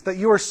amazed that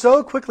you are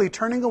so quickly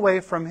turning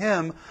away from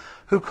him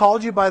who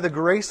called you by the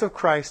grace of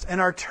Christ and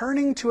are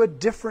turning to a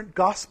different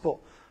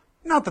gospel.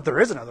 Not that there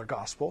is another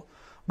gospel,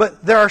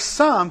 but there are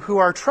some who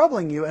are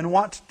troubling you and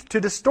want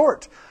to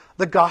distort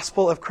the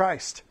gospel of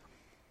Christ.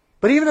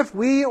 But even if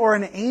we or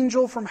an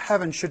angel from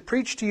heaven should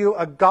preach to you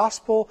a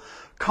gospel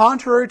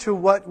contrary to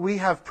what we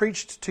have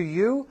preached to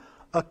you,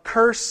 a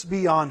curse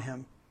be on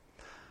him.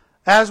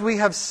 As we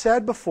have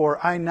said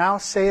before, I now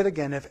say it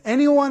again. If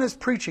anyone is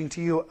preaching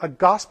to you a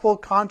gospel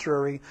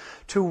contrary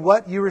to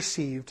what you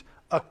received,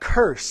 a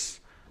curse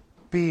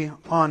be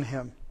on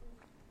him.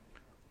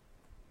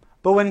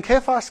 But when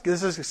Cephas,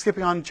 this is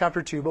skipping on to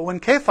chapter 2, but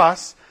when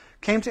Cephas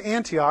came to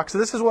Antioch, so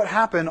this is what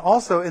happened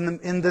also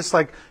in this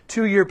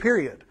 2-year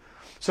period.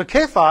 So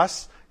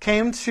Cephas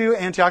came to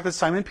Antioch with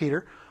Simon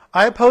Peter.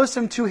 I opposed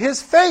him to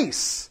his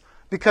face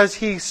because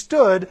he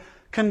stood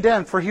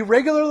condemned, for he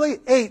regularly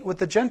ate with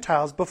the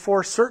Gentiles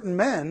before certain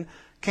men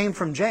came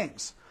from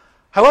James.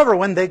 However,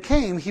 when they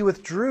came, he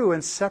withdrew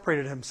and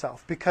separated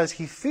himself because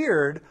he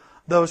feared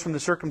those from the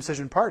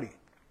circumcision party.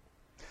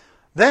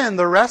 Then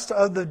the rest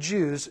of the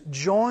Jews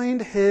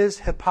joined his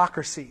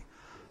hypocrisy,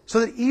 so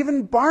that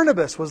even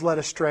Barnabas was led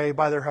astray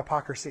by their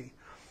hypocrisy.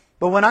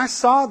 But when I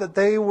saw that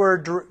they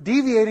were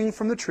deviating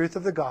from the truth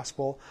of the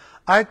gospel,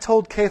 I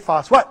told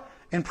Cephas, what?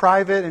 In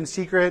private, in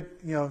secret,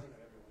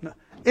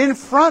 in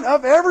front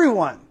of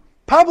everyone,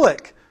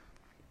 public.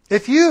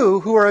 If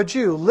you, who are a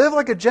Jew, live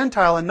like a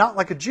Gentile and not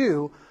like a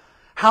Jew,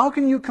 how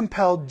can you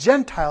compel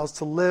Gentiles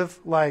to live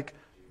like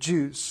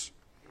Jews?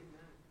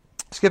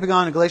 Skipping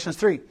on to Galatians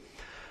 3.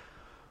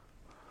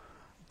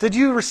 Did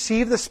you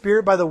receive the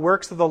Spirit by the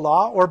works of the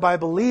law or by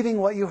believing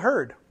what you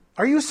heard?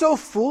 Are you so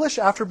foolish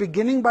after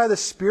beginning by the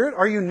Spirit?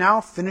 Are you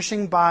now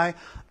finishing by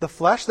the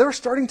flesh? They were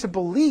starting to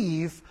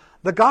believe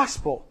the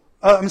gospel.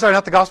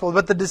 Not the gospel,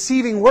 but the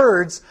deceiving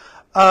words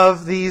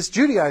of these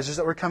Judaizers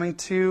that were coming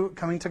to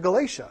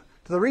Galatia,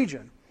 to the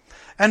region,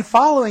 and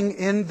following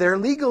in their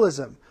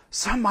legalism.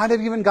 Some might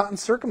have even gotten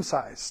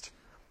circumcised,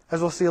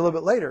 as we'll see a little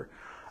bit later.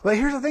 But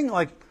here's the thing,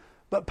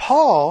 but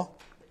Paul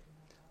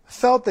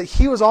felt that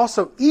he was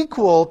also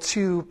equal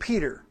to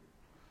Peter,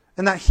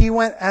 and that he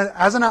went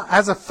as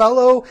a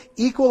fellow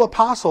equal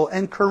apostle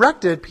and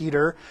corrected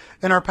Peter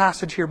in our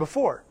passage here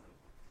before.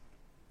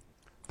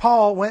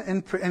 Paul went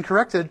and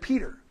corrected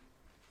Peter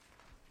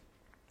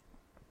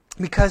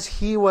because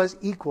he was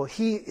equal.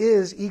 He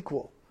is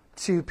equal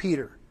to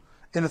Peter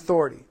in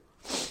authority.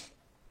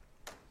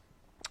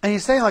 And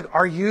he's saying,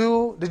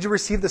 did you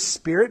receive the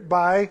Spirit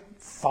by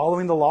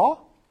following the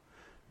law?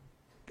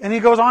 And he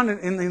goes on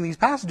in these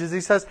passages, he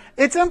says,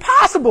 it's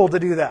impossible to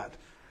do that.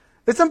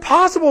 It's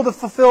impossible to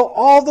fulfill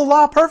all the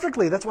law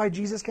perfectly. That's why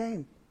Jesus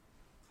came.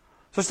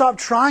 So stop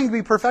trying to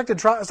be perfected.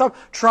 Stop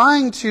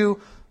trying to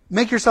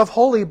make yourself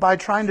holy by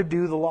trying to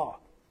do the law.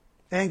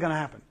 It ain't going to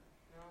happen.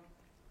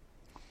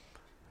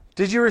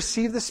 Did you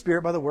receive the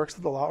Spirit by the works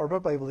of the law or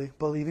by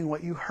believing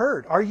what you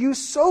heard? Are you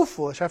so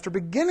foolish after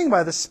beginning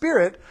by the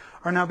Spirit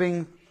are now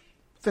being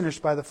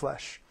finished by the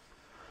flesh?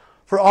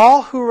 For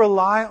all who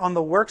rely on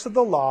the works of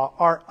the law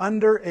are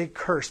under a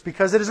curse,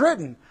 because it is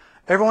written,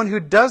 everyone who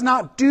does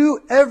not do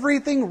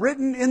everything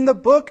written in the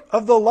book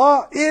of the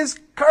law is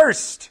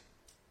cursed.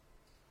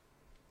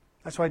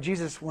 That's why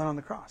Jesus went on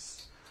the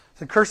cross.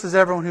 The curse is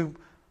everyone who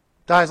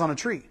dies on a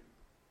tree.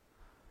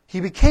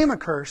 He became a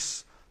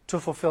curse to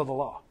fulfill the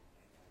law.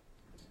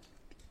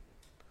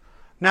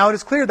 Now it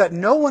is clear that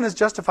no one is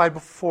justified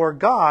before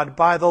God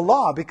by the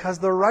law, because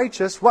the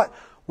righteous,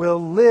 will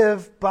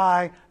live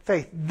by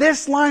faith.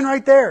 This line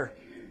right there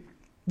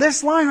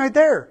is one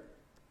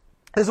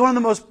of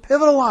the most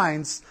pivotal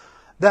lines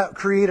that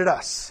created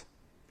us.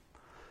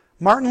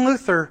 Martin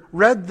Luther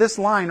read this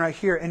line right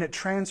here, and it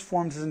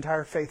transformed his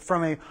entire faith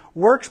from a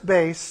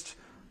works-based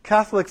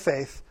Catholic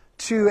faith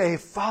to a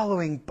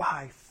following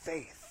by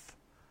faith.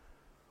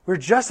 We're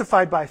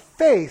justified by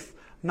faith,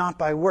 not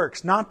by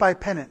works, not by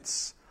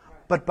penance,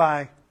 but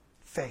by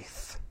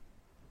faith.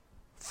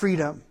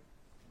 Freedom.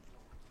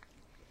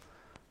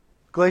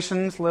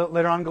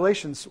 Later on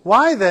Galatians.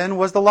 Why then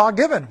was the law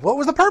given? What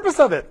was the purpose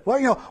of it?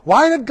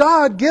 Why did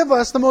God give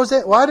us the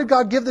Mosaic? Why did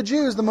God give the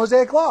Jews the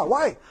Mosaic law?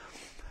 Why?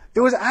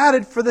 It was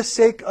added for the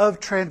sake of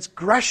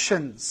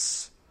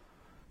transgressions,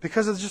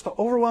 because of just the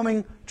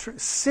overwhelming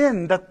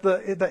sin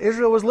that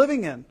Israel was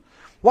living in.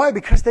 Why?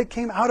 Because they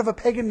came out of a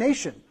pagan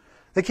nation.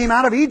 They came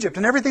out of Egypt,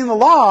 and everything in the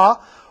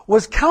law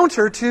was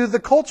counter to the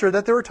culture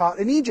that they were taught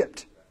in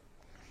Egypt.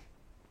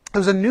 It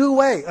was a new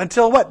way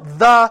until what?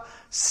 The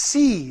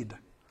seed.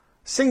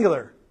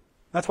 Singular.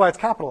 That's why it's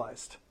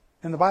capitalized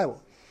in the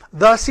Bible.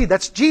 The seed.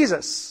 That's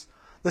Jesus.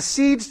 The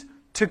seed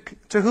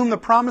to whom the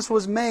promise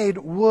was made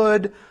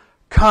would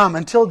come.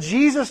 Until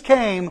Jesus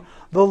came,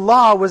 the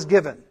law was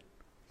given.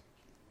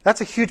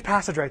 That's a huge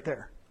passage right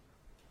there.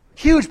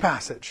 Huge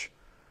passage.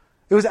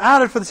 It was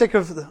added for the sake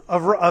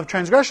of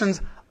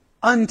transgressions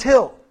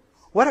until.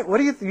 What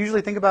do you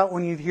usually think about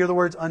when you hear the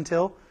words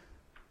until?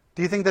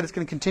 Do you think that it's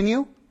going to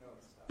continue?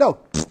 No.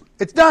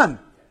 It's done.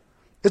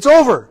 It's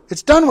over.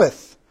 It's done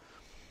with.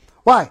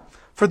 Why?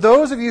 For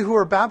those of you who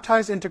are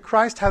baptized into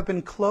Christ have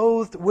been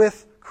clothed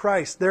with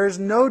Christ. There is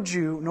no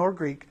Jew nor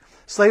Greek,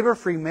 slave or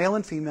free, male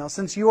and female,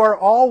 since you are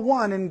all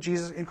one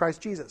in Christ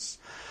Jesus.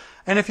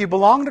 And if you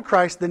belong to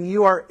Christ, then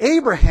you are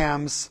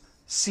Abraham's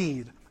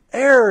seed,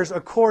 heirs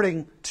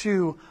according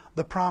to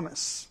the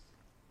promise.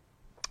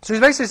 So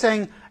he's basically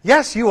saying,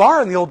 yes, you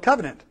are in the old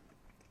covenant.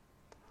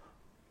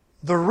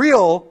 The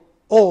real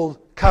old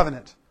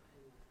covenant.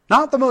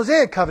 Not the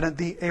Mosaic covenant,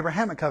 the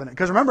Abrahamic covenant.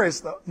 Because remember,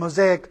 it's the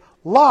Mosaic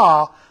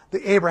law,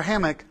 the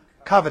Abrahamic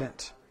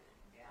covenant.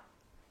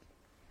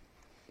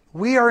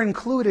 We are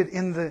included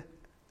in the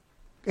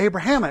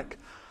Abrahamic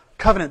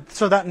covenant,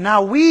 so that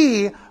now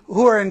we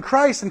who are in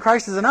Christ and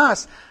Christ is in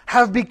us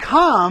have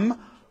become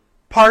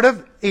part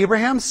of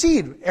Abraham's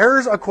seed,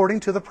 heirs according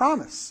to the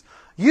promise.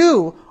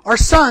 You are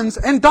sons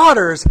and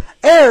daughters,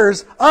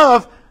 heirs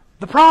of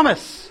the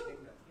promise.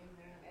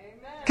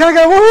 Amen. Can I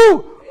go,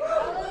 woohoo?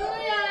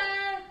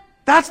 Hallelujah.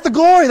 That's the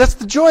glory, that's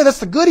the joy, that's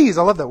the goodies.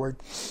 I love that word.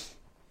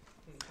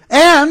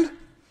 And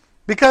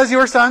because you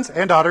are sons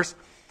and daughters,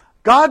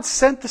 God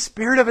sent the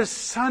Spirit of His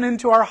Son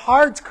into our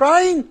hearts,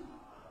 crying,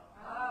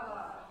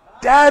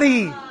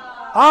 Daddy,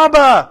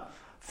 Abba,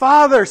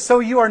 Father. So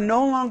you are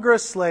no longer a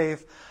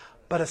slave,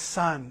 but a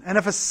son. And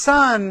if a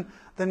son,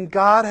 then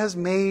God has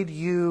made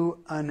you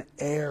an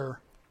heir.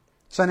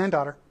 Son and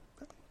daughter.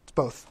 It's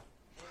both.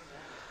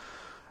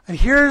 And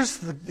here's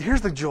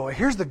the joy.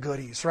 Here's the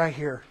goodies right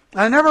here.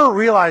 I never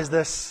realized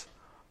this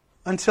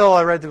until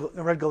I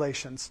read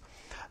Galatians.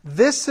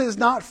 This is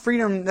not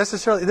freedom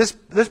necessarily.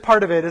 This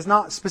part of it is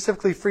not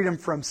specifically freedom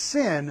from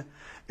sin.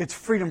 It's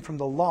freedom from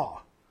the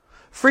law.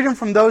 Freedom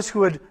from those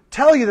who would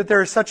tell you that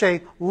there is such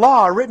a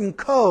law, a written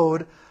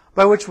code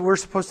by which we're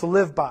supposed to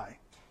live by.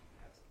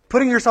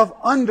 Putting yourself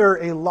under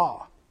a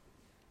law.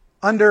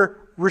 Under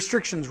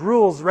restrictions,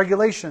 rules,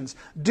 regulations.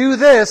 Do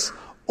this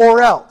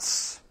or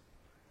else.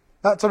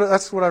 That's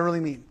what I really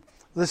mean.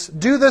 This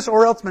do this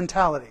or else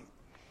mentality.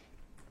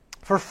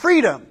 For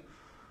freedom,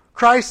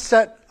 Christ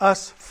set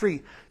us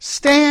free.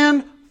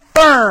 Stand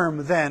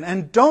firm then,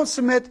 and don't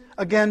submit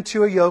again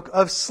to a yoke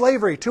of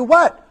slavery. To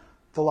what?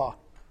 The law.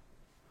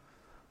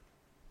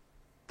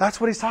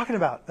 That's what he's talking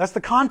about. That's the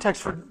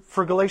context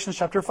for Galatians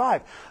chapter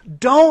 5.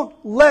 Don't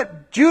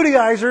let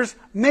Judaizers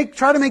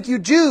try to make you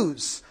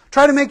Jews.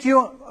 Try to make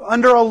you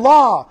under a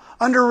law,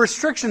 under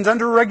restrictions,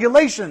 under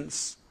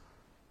regulations,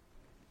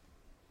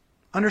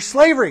 under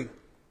slavery.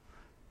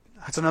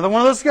 That's another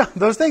one of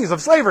those things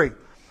of slavery.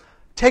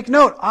 Take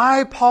note,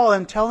 I, Paul,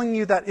 am telling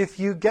you that if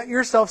you get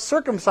yourself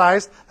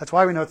circumcised, that's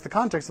why we know it's the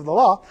context of the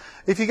law,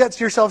 if you get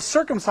yourself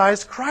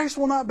circumcised, Christ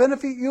will not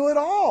benefit you at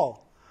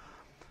all.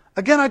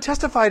 Again, I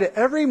testify to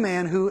every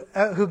man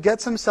who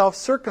gets himself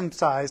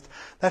circumcised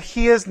that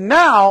he is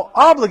now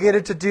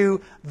obligated to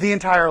do the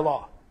entire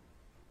law.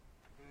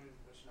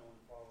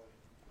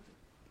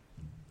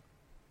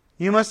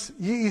 You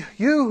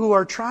who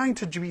are trying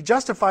to be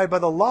justified by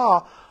the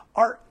law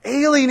are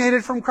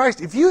alienated from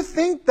Christ. If you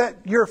think that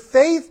your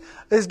faith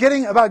is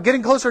about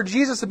getting closer to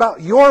Jesus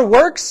about your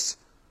works,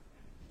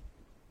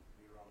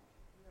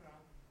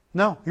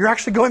 no, you're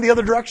actually going the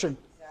other direction.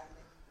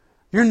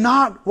 You're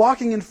not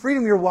walking in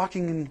freedom, you're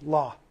walking in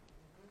law.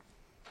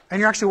 And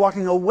you're actually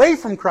walking away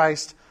from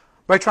Christ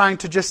by trying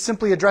to just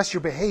simply address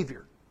your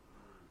behavior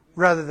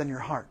rather than your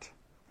heart.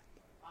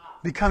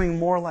 Becoming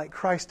more like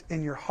Christ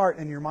in your heart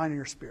and your mind and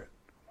your spirit.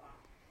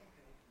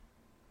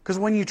 Because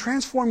when you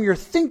transform your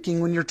thinking,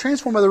 when you're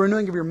transformed by the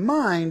renewing of your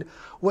mind,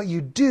 what you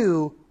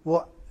do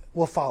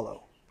will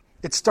follow.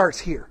 It starts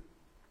here.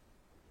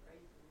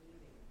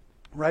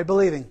 Right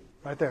believing.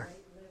 Right there.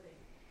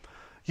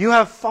 You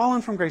have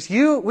fallen from grace.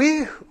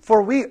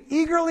 For we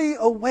eagerly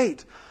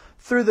await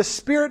through the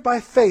Spirit by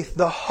faith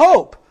the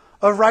hope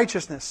of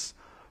righteousness.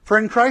 For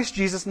in Christ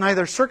Jesus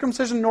neither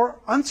circumcision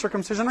nor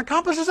uncircumcision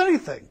accomplishes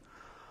anything.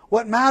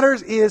 What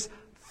matters is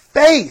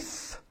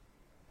faith.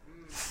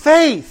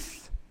 Faith.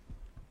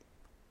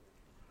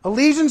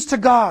 Allegiance to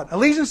God.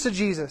 Allegiance to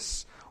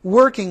Jesus.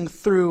 Working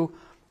through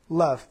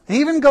love. And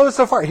he even goes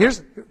so far.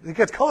 It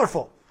gets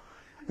colorful.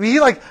 I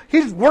mean,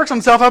 he works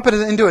himself up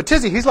into a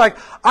tizzy. He's like,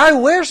 I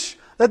wish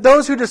that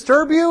those who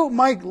disturb you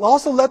might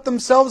also let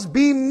themselves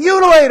be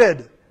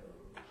mutilated.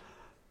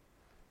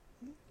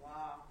 Wow.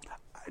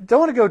 I don't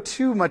want to go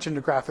too much into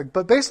graphic,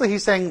 but basically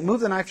he's saying, move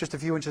the knife just a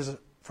few inches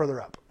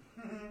further up.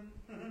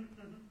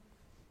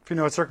 If you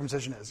know what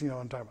circumcision is, you know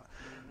what I'm talking about.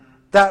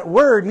 That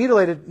word,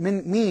 mutilated,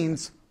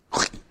 means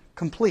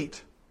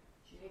complete.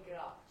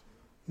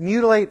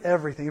 Mutilate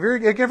everything. If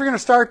you're going to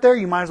start there,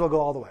 you might as well go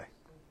all the way.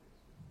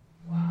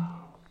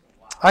 Wow.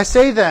 I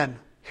say then,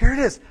 here it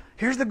is.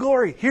 Here's the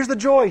glory. Here's the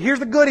joy. Here's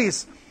the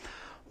goodies.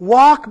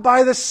 Walk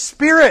by the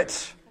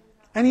Spirit,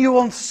 and you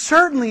will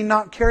certainly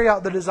not carry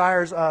out the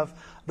desires of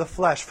the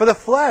flesh. For the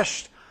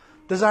flesh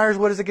desires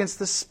what is against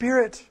the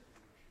Spirit.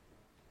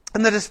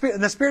 And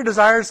the Spirit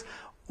desires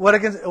what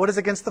is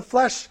against the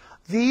flesh.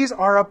 These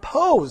are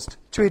opposed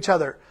to each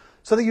other,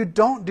 so that you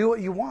don't do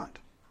what you want,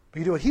 but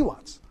you do what He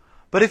wants.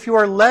 But if you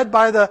are led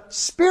by the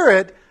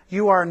Spirit,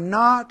 you are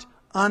not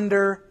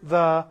under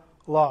the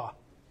law.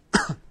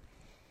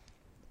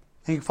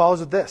 And he follows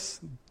with this.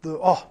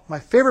 My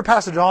favorite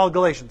passage in all of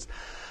Galatians.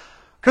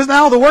 Because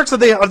now the works of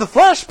the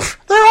flesh,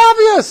 they're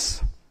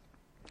obvious.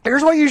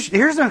 Here's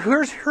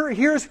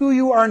who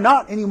you are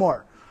not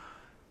anymore.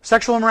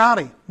 Sexual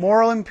immorality,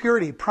 moral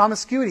impurity,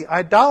 promiscuity,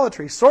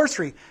 idolatry,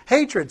 sorcery,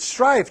 hatred,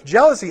 strife,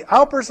 jealousy,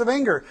 outbursts of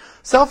anger,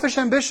 selfish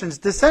ambitions,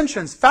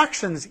 dissensions,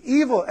 factions,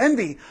 evil,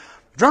 envy,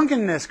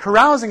 drunkenness,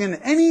 carousing, and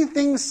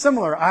anything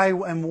similar. I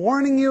am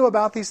warning you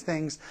about these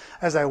things,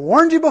 as I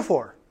warned you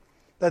before,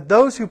 that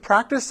those who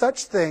practice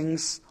such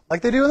things,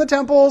 like they do in the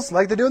temples,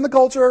 like they do in the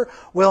culture,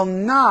 will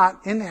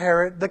not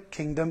inherit the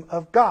kingdom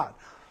of God.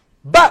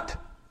 But,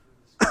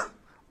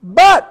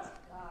 let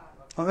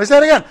me say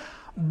it again,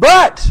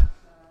 but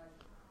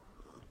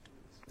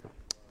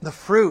the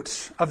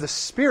fruit of the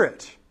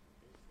Spirit.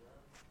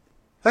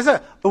 That's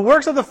it. The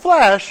works of the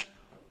flesh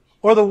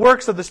or the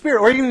works of the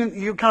Spirit. Or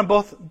you kind of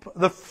both,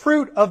 the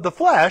fruit of the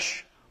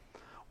flesh,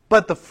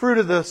 but the fruit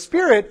of the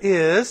Spirit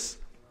is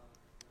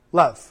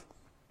love.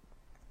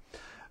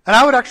 And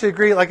I would actually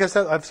agree, like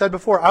I've said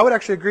before, I would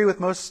actually agree with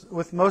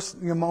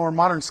most more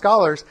modern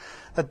scholars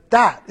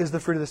that is the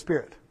fruit of the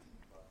Spirit.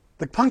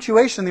 The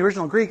punctuation in the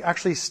original Greek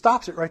actually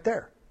stops it right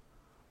there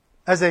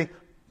as a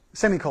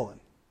semicolon.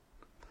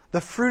 The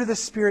fruit of the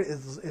Spirit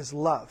is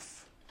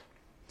love.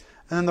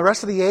 And then the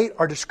rest of the 8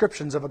 are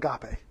descriptions of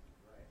agape,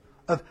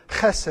 of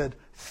chesed,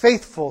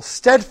 faithful,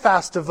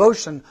 steadfast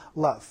devotion,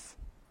 love.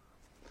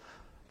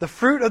 The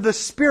fruit of the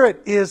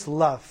Spirit is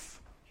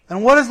love.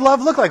 And what does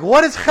love look like?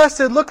 What does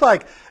chesed look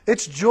like?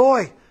 It's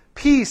joy,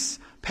 peace,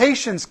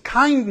 patience,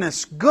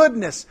 kindness,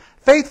 goodness,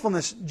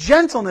 faithfulness,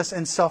 gentleness,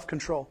 and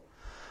self-control.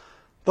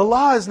 The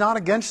law is not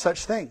against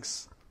such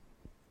things.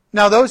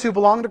 Now those who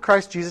belong to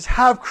Christ Jesus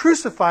have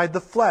crucified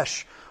the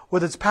flesh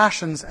with its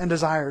passions and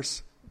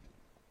desires.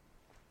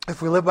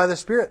 If we live by the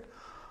Spirit,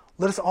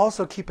 let us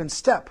also keep in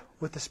step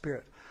with the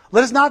Spirit.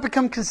 Let us not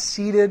become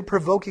conceited,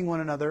 provoking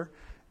one another,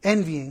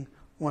 envying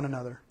one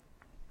another.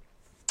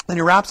 And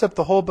he wraps up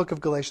the whole book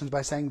of Galatians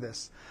by saying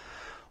this: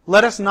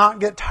 let us not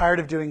get tired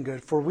of doing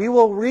good, for we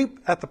will reap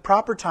at the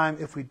proper time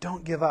if we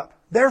don't give up.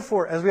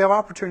 Therefore, as we have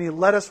opportunity,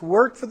 let us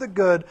work for the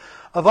good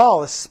of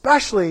all,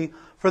 especially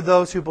for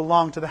those who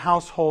belong to the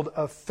household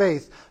of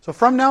faith. So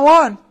from now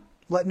on,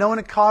 let no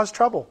one cause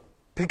trouble,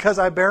 because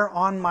I bear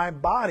on my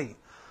body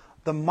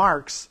the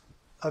marks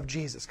of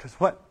Jesus. Because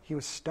what? He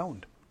was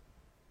stoned.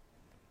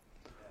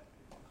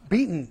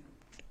 Beaten.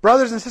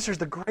 Brothers and sisters,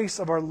 the grace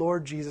of our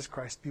Lord Jesus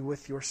Christ be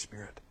with your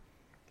spirit.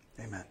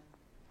 Amen.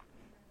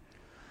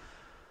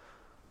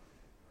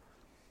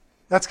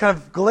 That's kind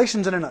of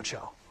Galatians in a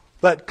nutshell.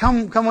 But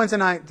come Wednesday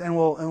night, and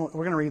we're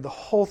going to read the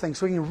whole thing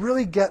so we can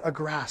really get a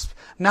grasp.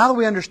 Now that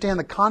we understand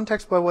the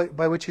context by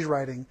which he's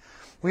writing,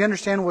 we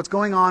understand what's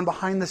going on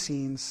behind the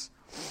scenes,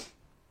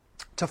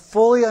 to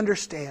fully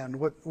understand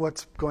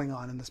what's going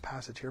on in this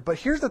passage here. But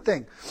here's the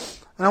thing,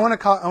 and I want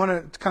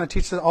to kind of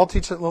teach it. I'll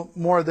teach a little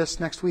more of this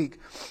next week.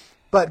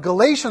 But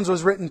Galatians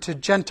was written to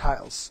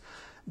Gentiles.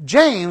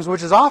 James,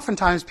 which is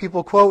oftentimes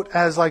people quote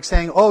as like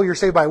saying, "Oh, you're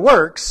saved by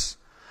works,"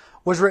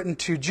 was written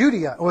to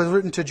Judea. Was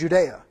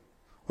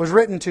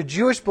written to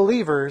Jewish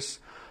believers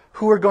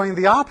who were going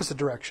the opposite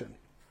direction.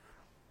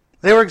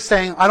 They were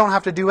saying, "I don't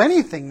have to do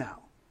anything now."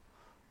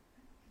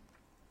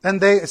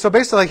 And so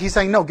basically he's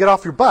saying, no, get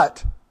off your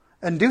butt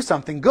and do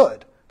something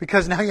good,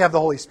 because now you have the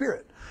Holy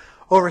Spirit.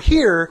 Over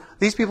here,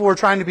 these people were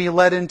trying to be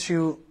led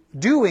into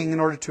doing in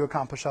order to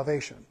accomplish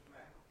salvation.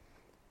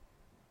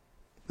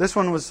 This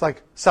one was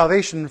like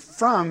salvation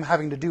from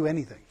having to do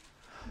anything.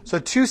 So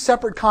 2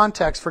 separate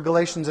contexts for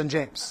Galatians and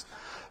James.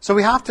 So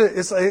we have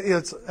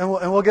to, and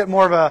we'll get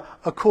more of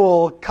a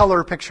cool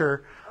color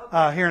picture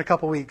here in a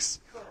couple weeks.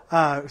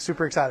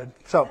 Super excited.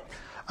 So,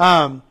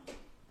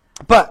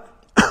 but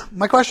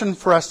my question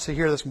for us to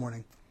hear this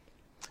morning,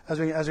 as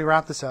we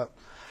wrap this up,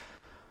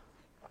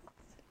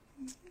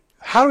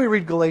 how do we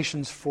read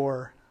Galatians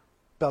for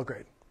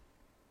Belgrade?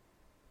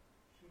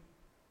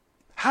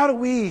 How do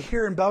we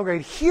here in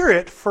Belgrade hear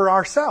it for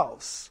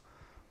ourselves?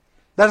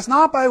 That it's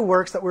not by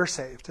works that we're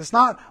saved. It's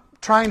not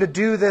trying to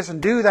do this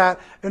and do that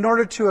in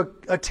order to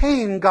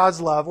attain God's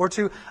love or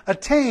to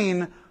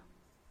attain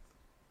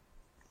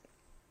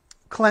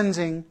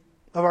cleansing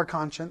of our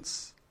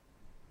conscience.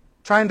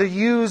 Trying to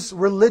use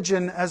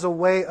religion as a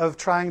way of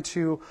trying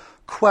to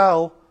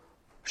quell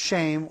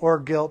shame or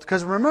guilt.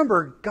 Because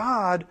remember,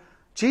 God,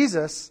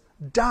 Jesus,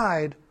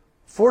 died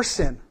for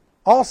sin.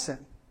 All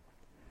sin.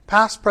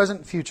 Past,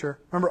 present, future.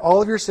 Remember,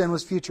 all of your sin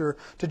was future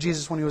to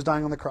Jesus when he was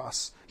dying on the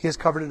cross. He has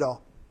covered it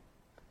all.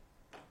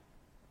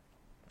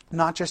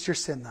 Not just your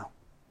sin, though.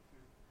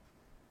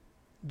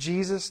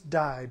 Jesus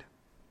died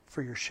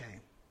for your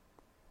shame.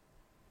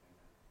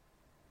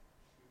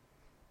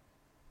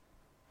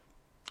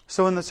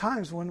 So in the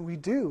times when we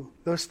do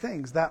those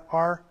things that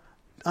are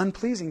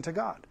unpleasing to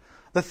God,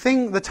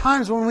 the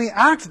times when we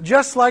act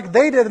just like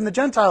they did in the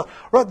Gentiles,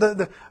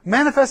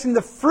 manifesting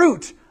the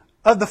fruit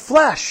of the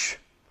flesh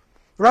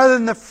rather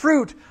than the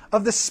fruit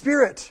of the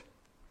Spirit,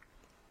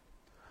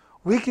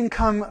 we can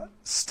come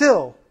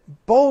still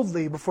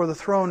boldly before the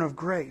throne of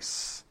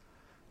grace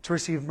to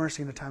receive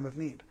mercy in a time of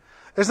need.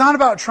 It's not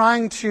about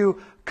trying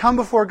to come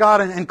before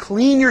God and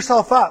clean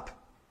yourself up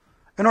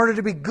in order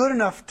to be good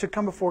enough to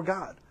come before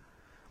God.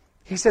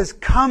 He says,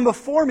 come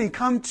before me,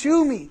 come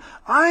to me.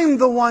 I'm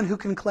the one who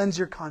can cleanse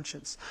your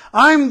conscience.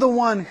 I'm the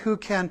one who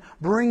can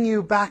bring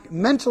you back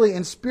mentally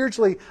and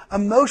spiritually,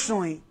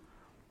 emotionally.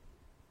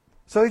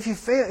 So if you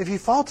fail, if you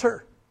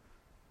falter,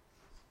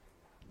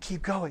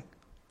 keep going.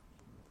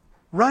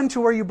 Run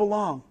to where you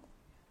belong.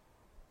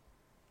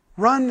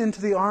 Run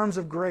into the arms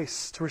of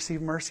grace to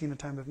receive mercy in a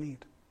time of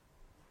need.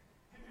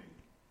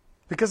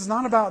 Because it's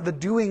not about the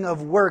doing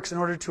of works in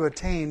order to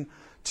attain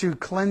to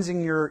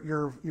cleansing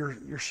your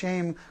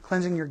shame,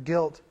 cleansing your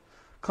guilt,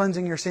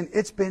 cleansing your sin.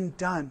 It's been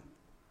done.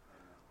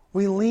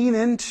 We lean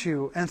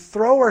into and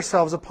throw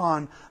ourselves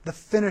upon the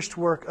finished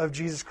work of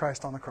Jesus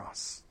Christ on the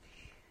cross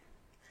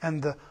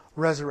and the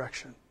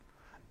resurrection.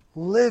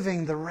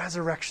 Living the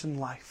resurrection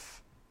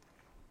life.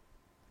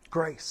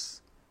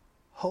 Grace,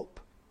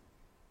 hope,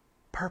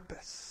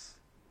 purpose,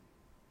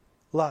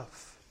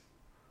 love.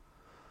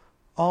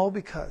 All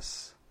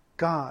because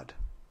God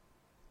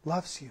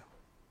loves you.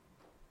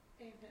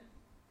 Amen.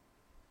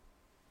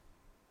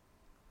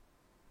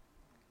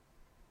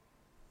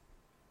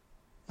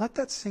 Let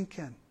that sink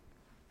in.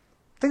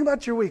 Think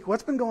about your week.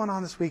 What's been going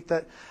on this week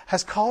that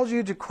has caused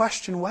you to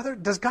question whether,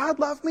 does God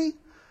love me?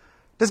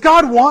 Does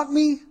God want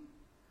me?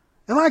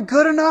 Am I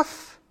good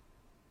enough?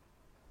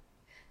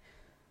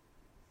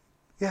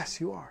 Yes,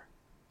 you are.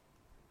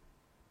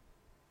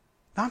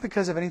 Not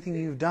because of anything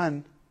you've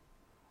done,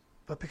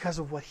 but because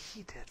of what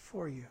He did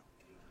for you.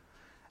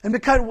 And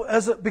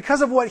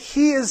because of what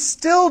He is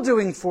still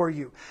doing for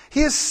you.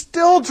 He is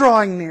still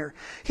drawing near.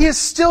 He is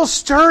still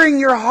stirring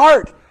your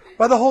heart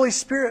by the Holy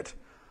Spirit.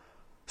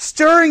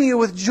 Stirring you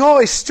with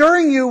joy.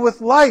 Stirring you with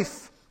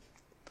life.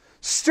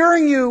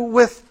 Stirring you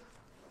with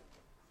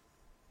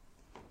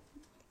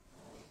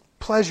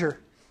pleasure.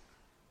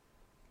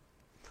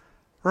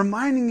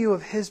 Reminding you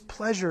of His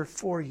pleasure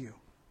for you.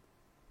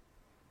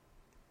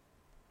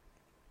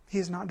 He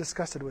is not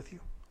disgusted with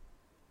you.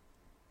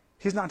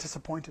 He's not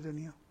disappointed in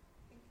you.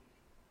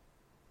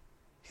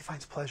 He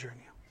finds pleasure in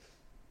you.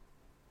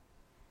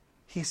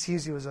 He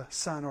sees you as a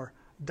son or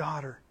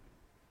daughter.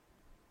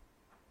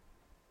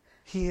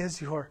 He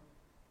is your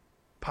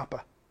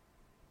Papa.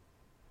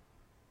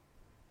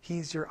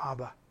 He's your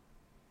Abba.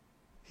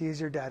 He is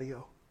your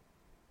Daddy-o.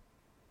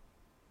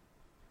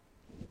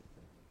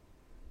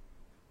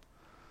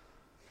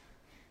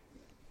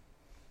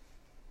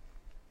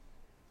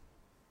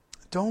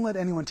 Don't let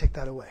anyone take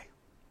that away.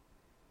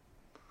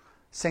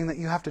 Saying that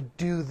you have to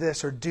do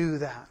this or do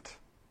that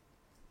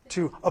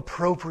to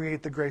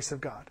appropriate the grace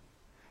of God.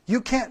 You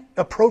can't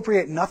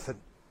appropriate nothing.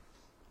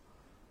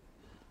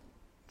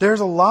 There's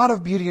a lot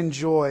of beauty and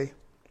joy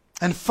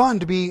and fun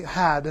to be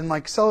had in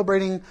like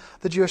celebrating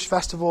the Jewish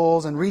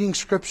festivals and reading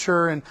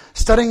Scripture and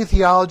studying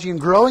theology and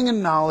growing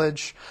in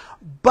knowledge.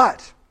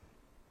 But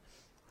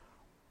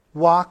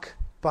walk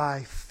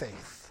by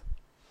faith.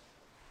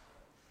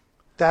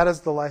 That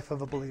is the life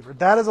of a believer.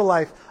 That is a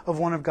life of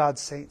one of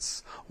God's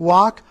saints.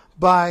 Walk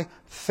by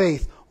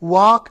faith.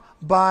 Walk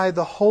by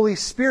the Holy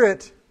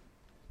Spirit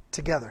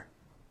together.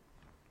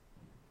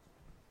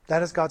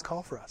 That is God's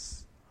call for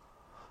us.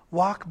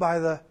 Walk by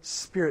the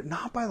Spirit,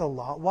 not by the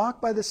law. Walk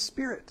by the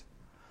Spirit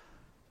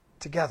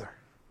together.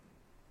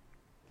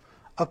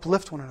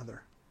 Uplift one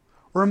another.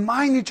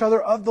 Remind each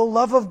other of the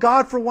love of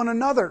God for one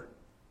another.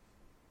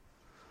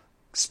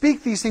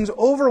 Speak these things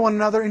over one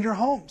another in your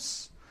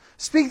homes.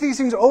 Speak these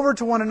things over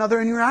to one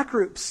another in your act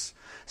groups.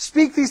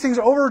 Speak these things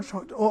over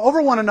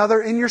one another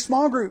in your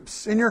small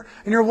groups, in your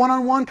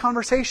one-on-one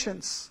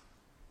conversations.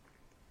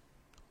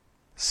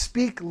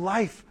 Speak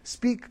life.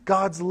 Speak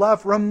God's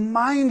love.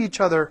 Remind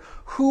each other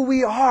who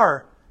we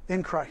are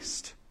in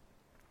Christ.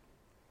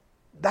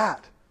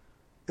 That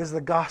is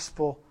the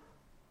gospel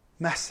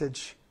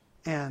message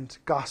and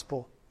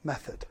gospel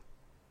method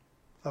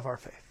of our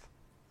faith.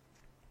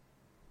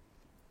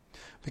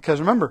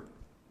 Because remember,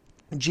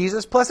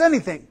 Jesus plus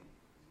anything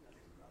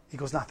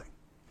equals nothing.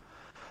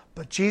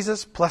 But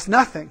Jesus plus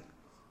nothing,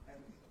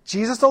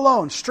 Jesus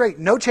alone, straight,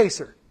 no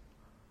chaser,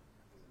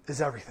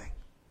 is everything.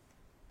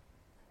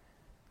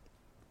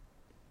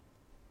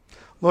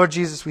 Lord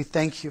Jesus, we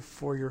thank you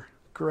for your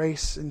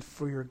grace and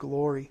for your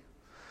glory.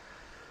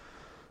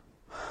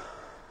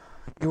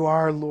 You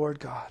are Lord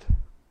God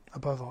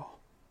above all.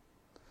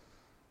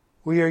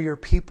 We are your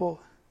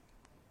people.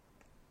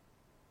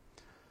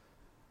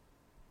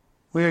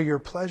 We are your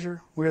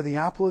pleasure. We are the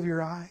apple of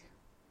your eye.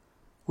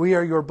 We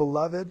are your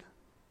beloved.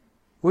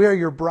 We are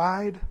your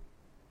bride.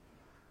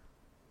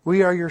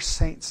 We are your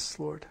saints,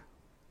 Lord.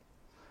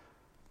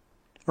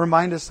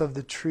 Remind us of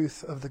the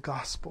truth of the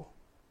gospel.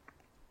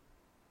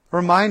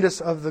 Remind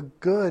us of the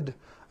good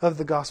of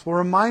the gospel.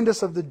 Remind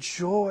us of the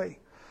joy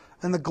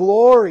and the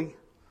glory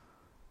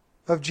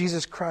of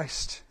Jesus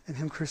Christ and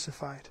Him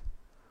crucified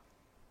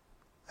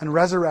and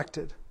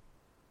resurrected,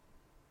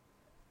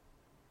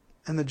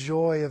 and the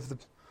joy of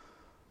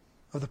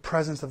the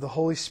presence of the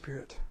Holy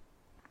Spirit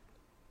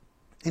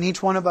in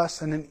each one of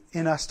us and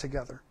in us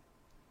together.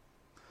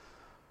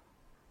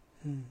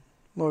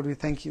 Lord, we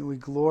thank you, we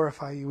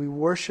glorify you, we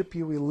worship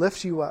you, we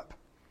lift you up.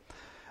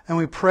 And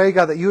we pray,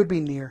 God, that you would be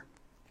near.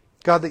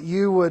 God, that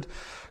you would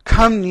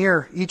come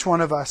near each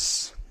one of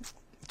us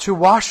to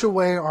wash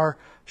away our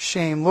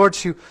shame. Lord,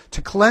 to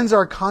cleanse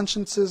our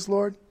consciences,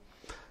 Lord.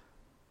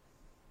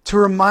 To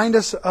remind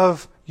us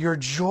of your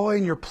joy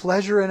and your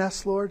pleasure in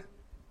us, Lord.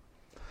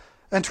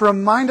 And to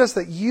remind us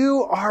that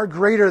you are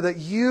greater, that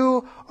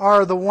you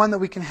are the one that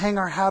we can hang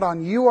our hat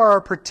on. You are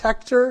our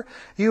protector.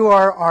 You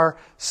are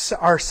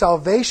our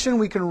salvation.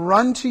 We can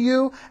run to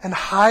you and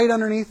hide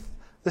underneath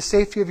the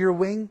safety of your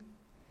wing.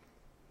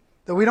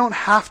 That we don't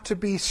have to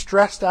be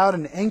stressed out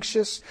and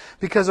anxious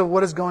because of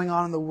what is going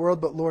on in the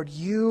world. But Lord,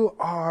 you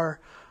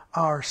are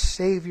our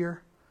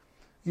Savior.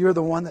 You're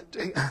the one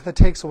that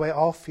takes away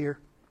all fear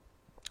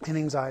and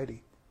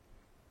anxiety.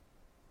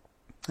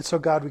 And so,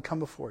 God, we come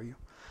before you.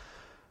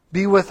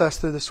 Be with us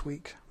through this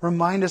week.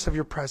 Remind us of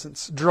your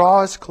presence.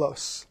 Draw us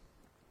close.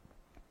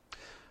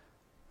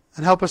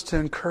 And help us to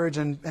encourage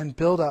and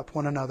build up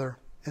one another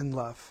in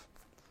love.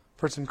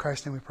 For it's in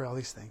Christ's name we pray all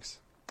these things.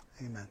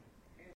 Amen.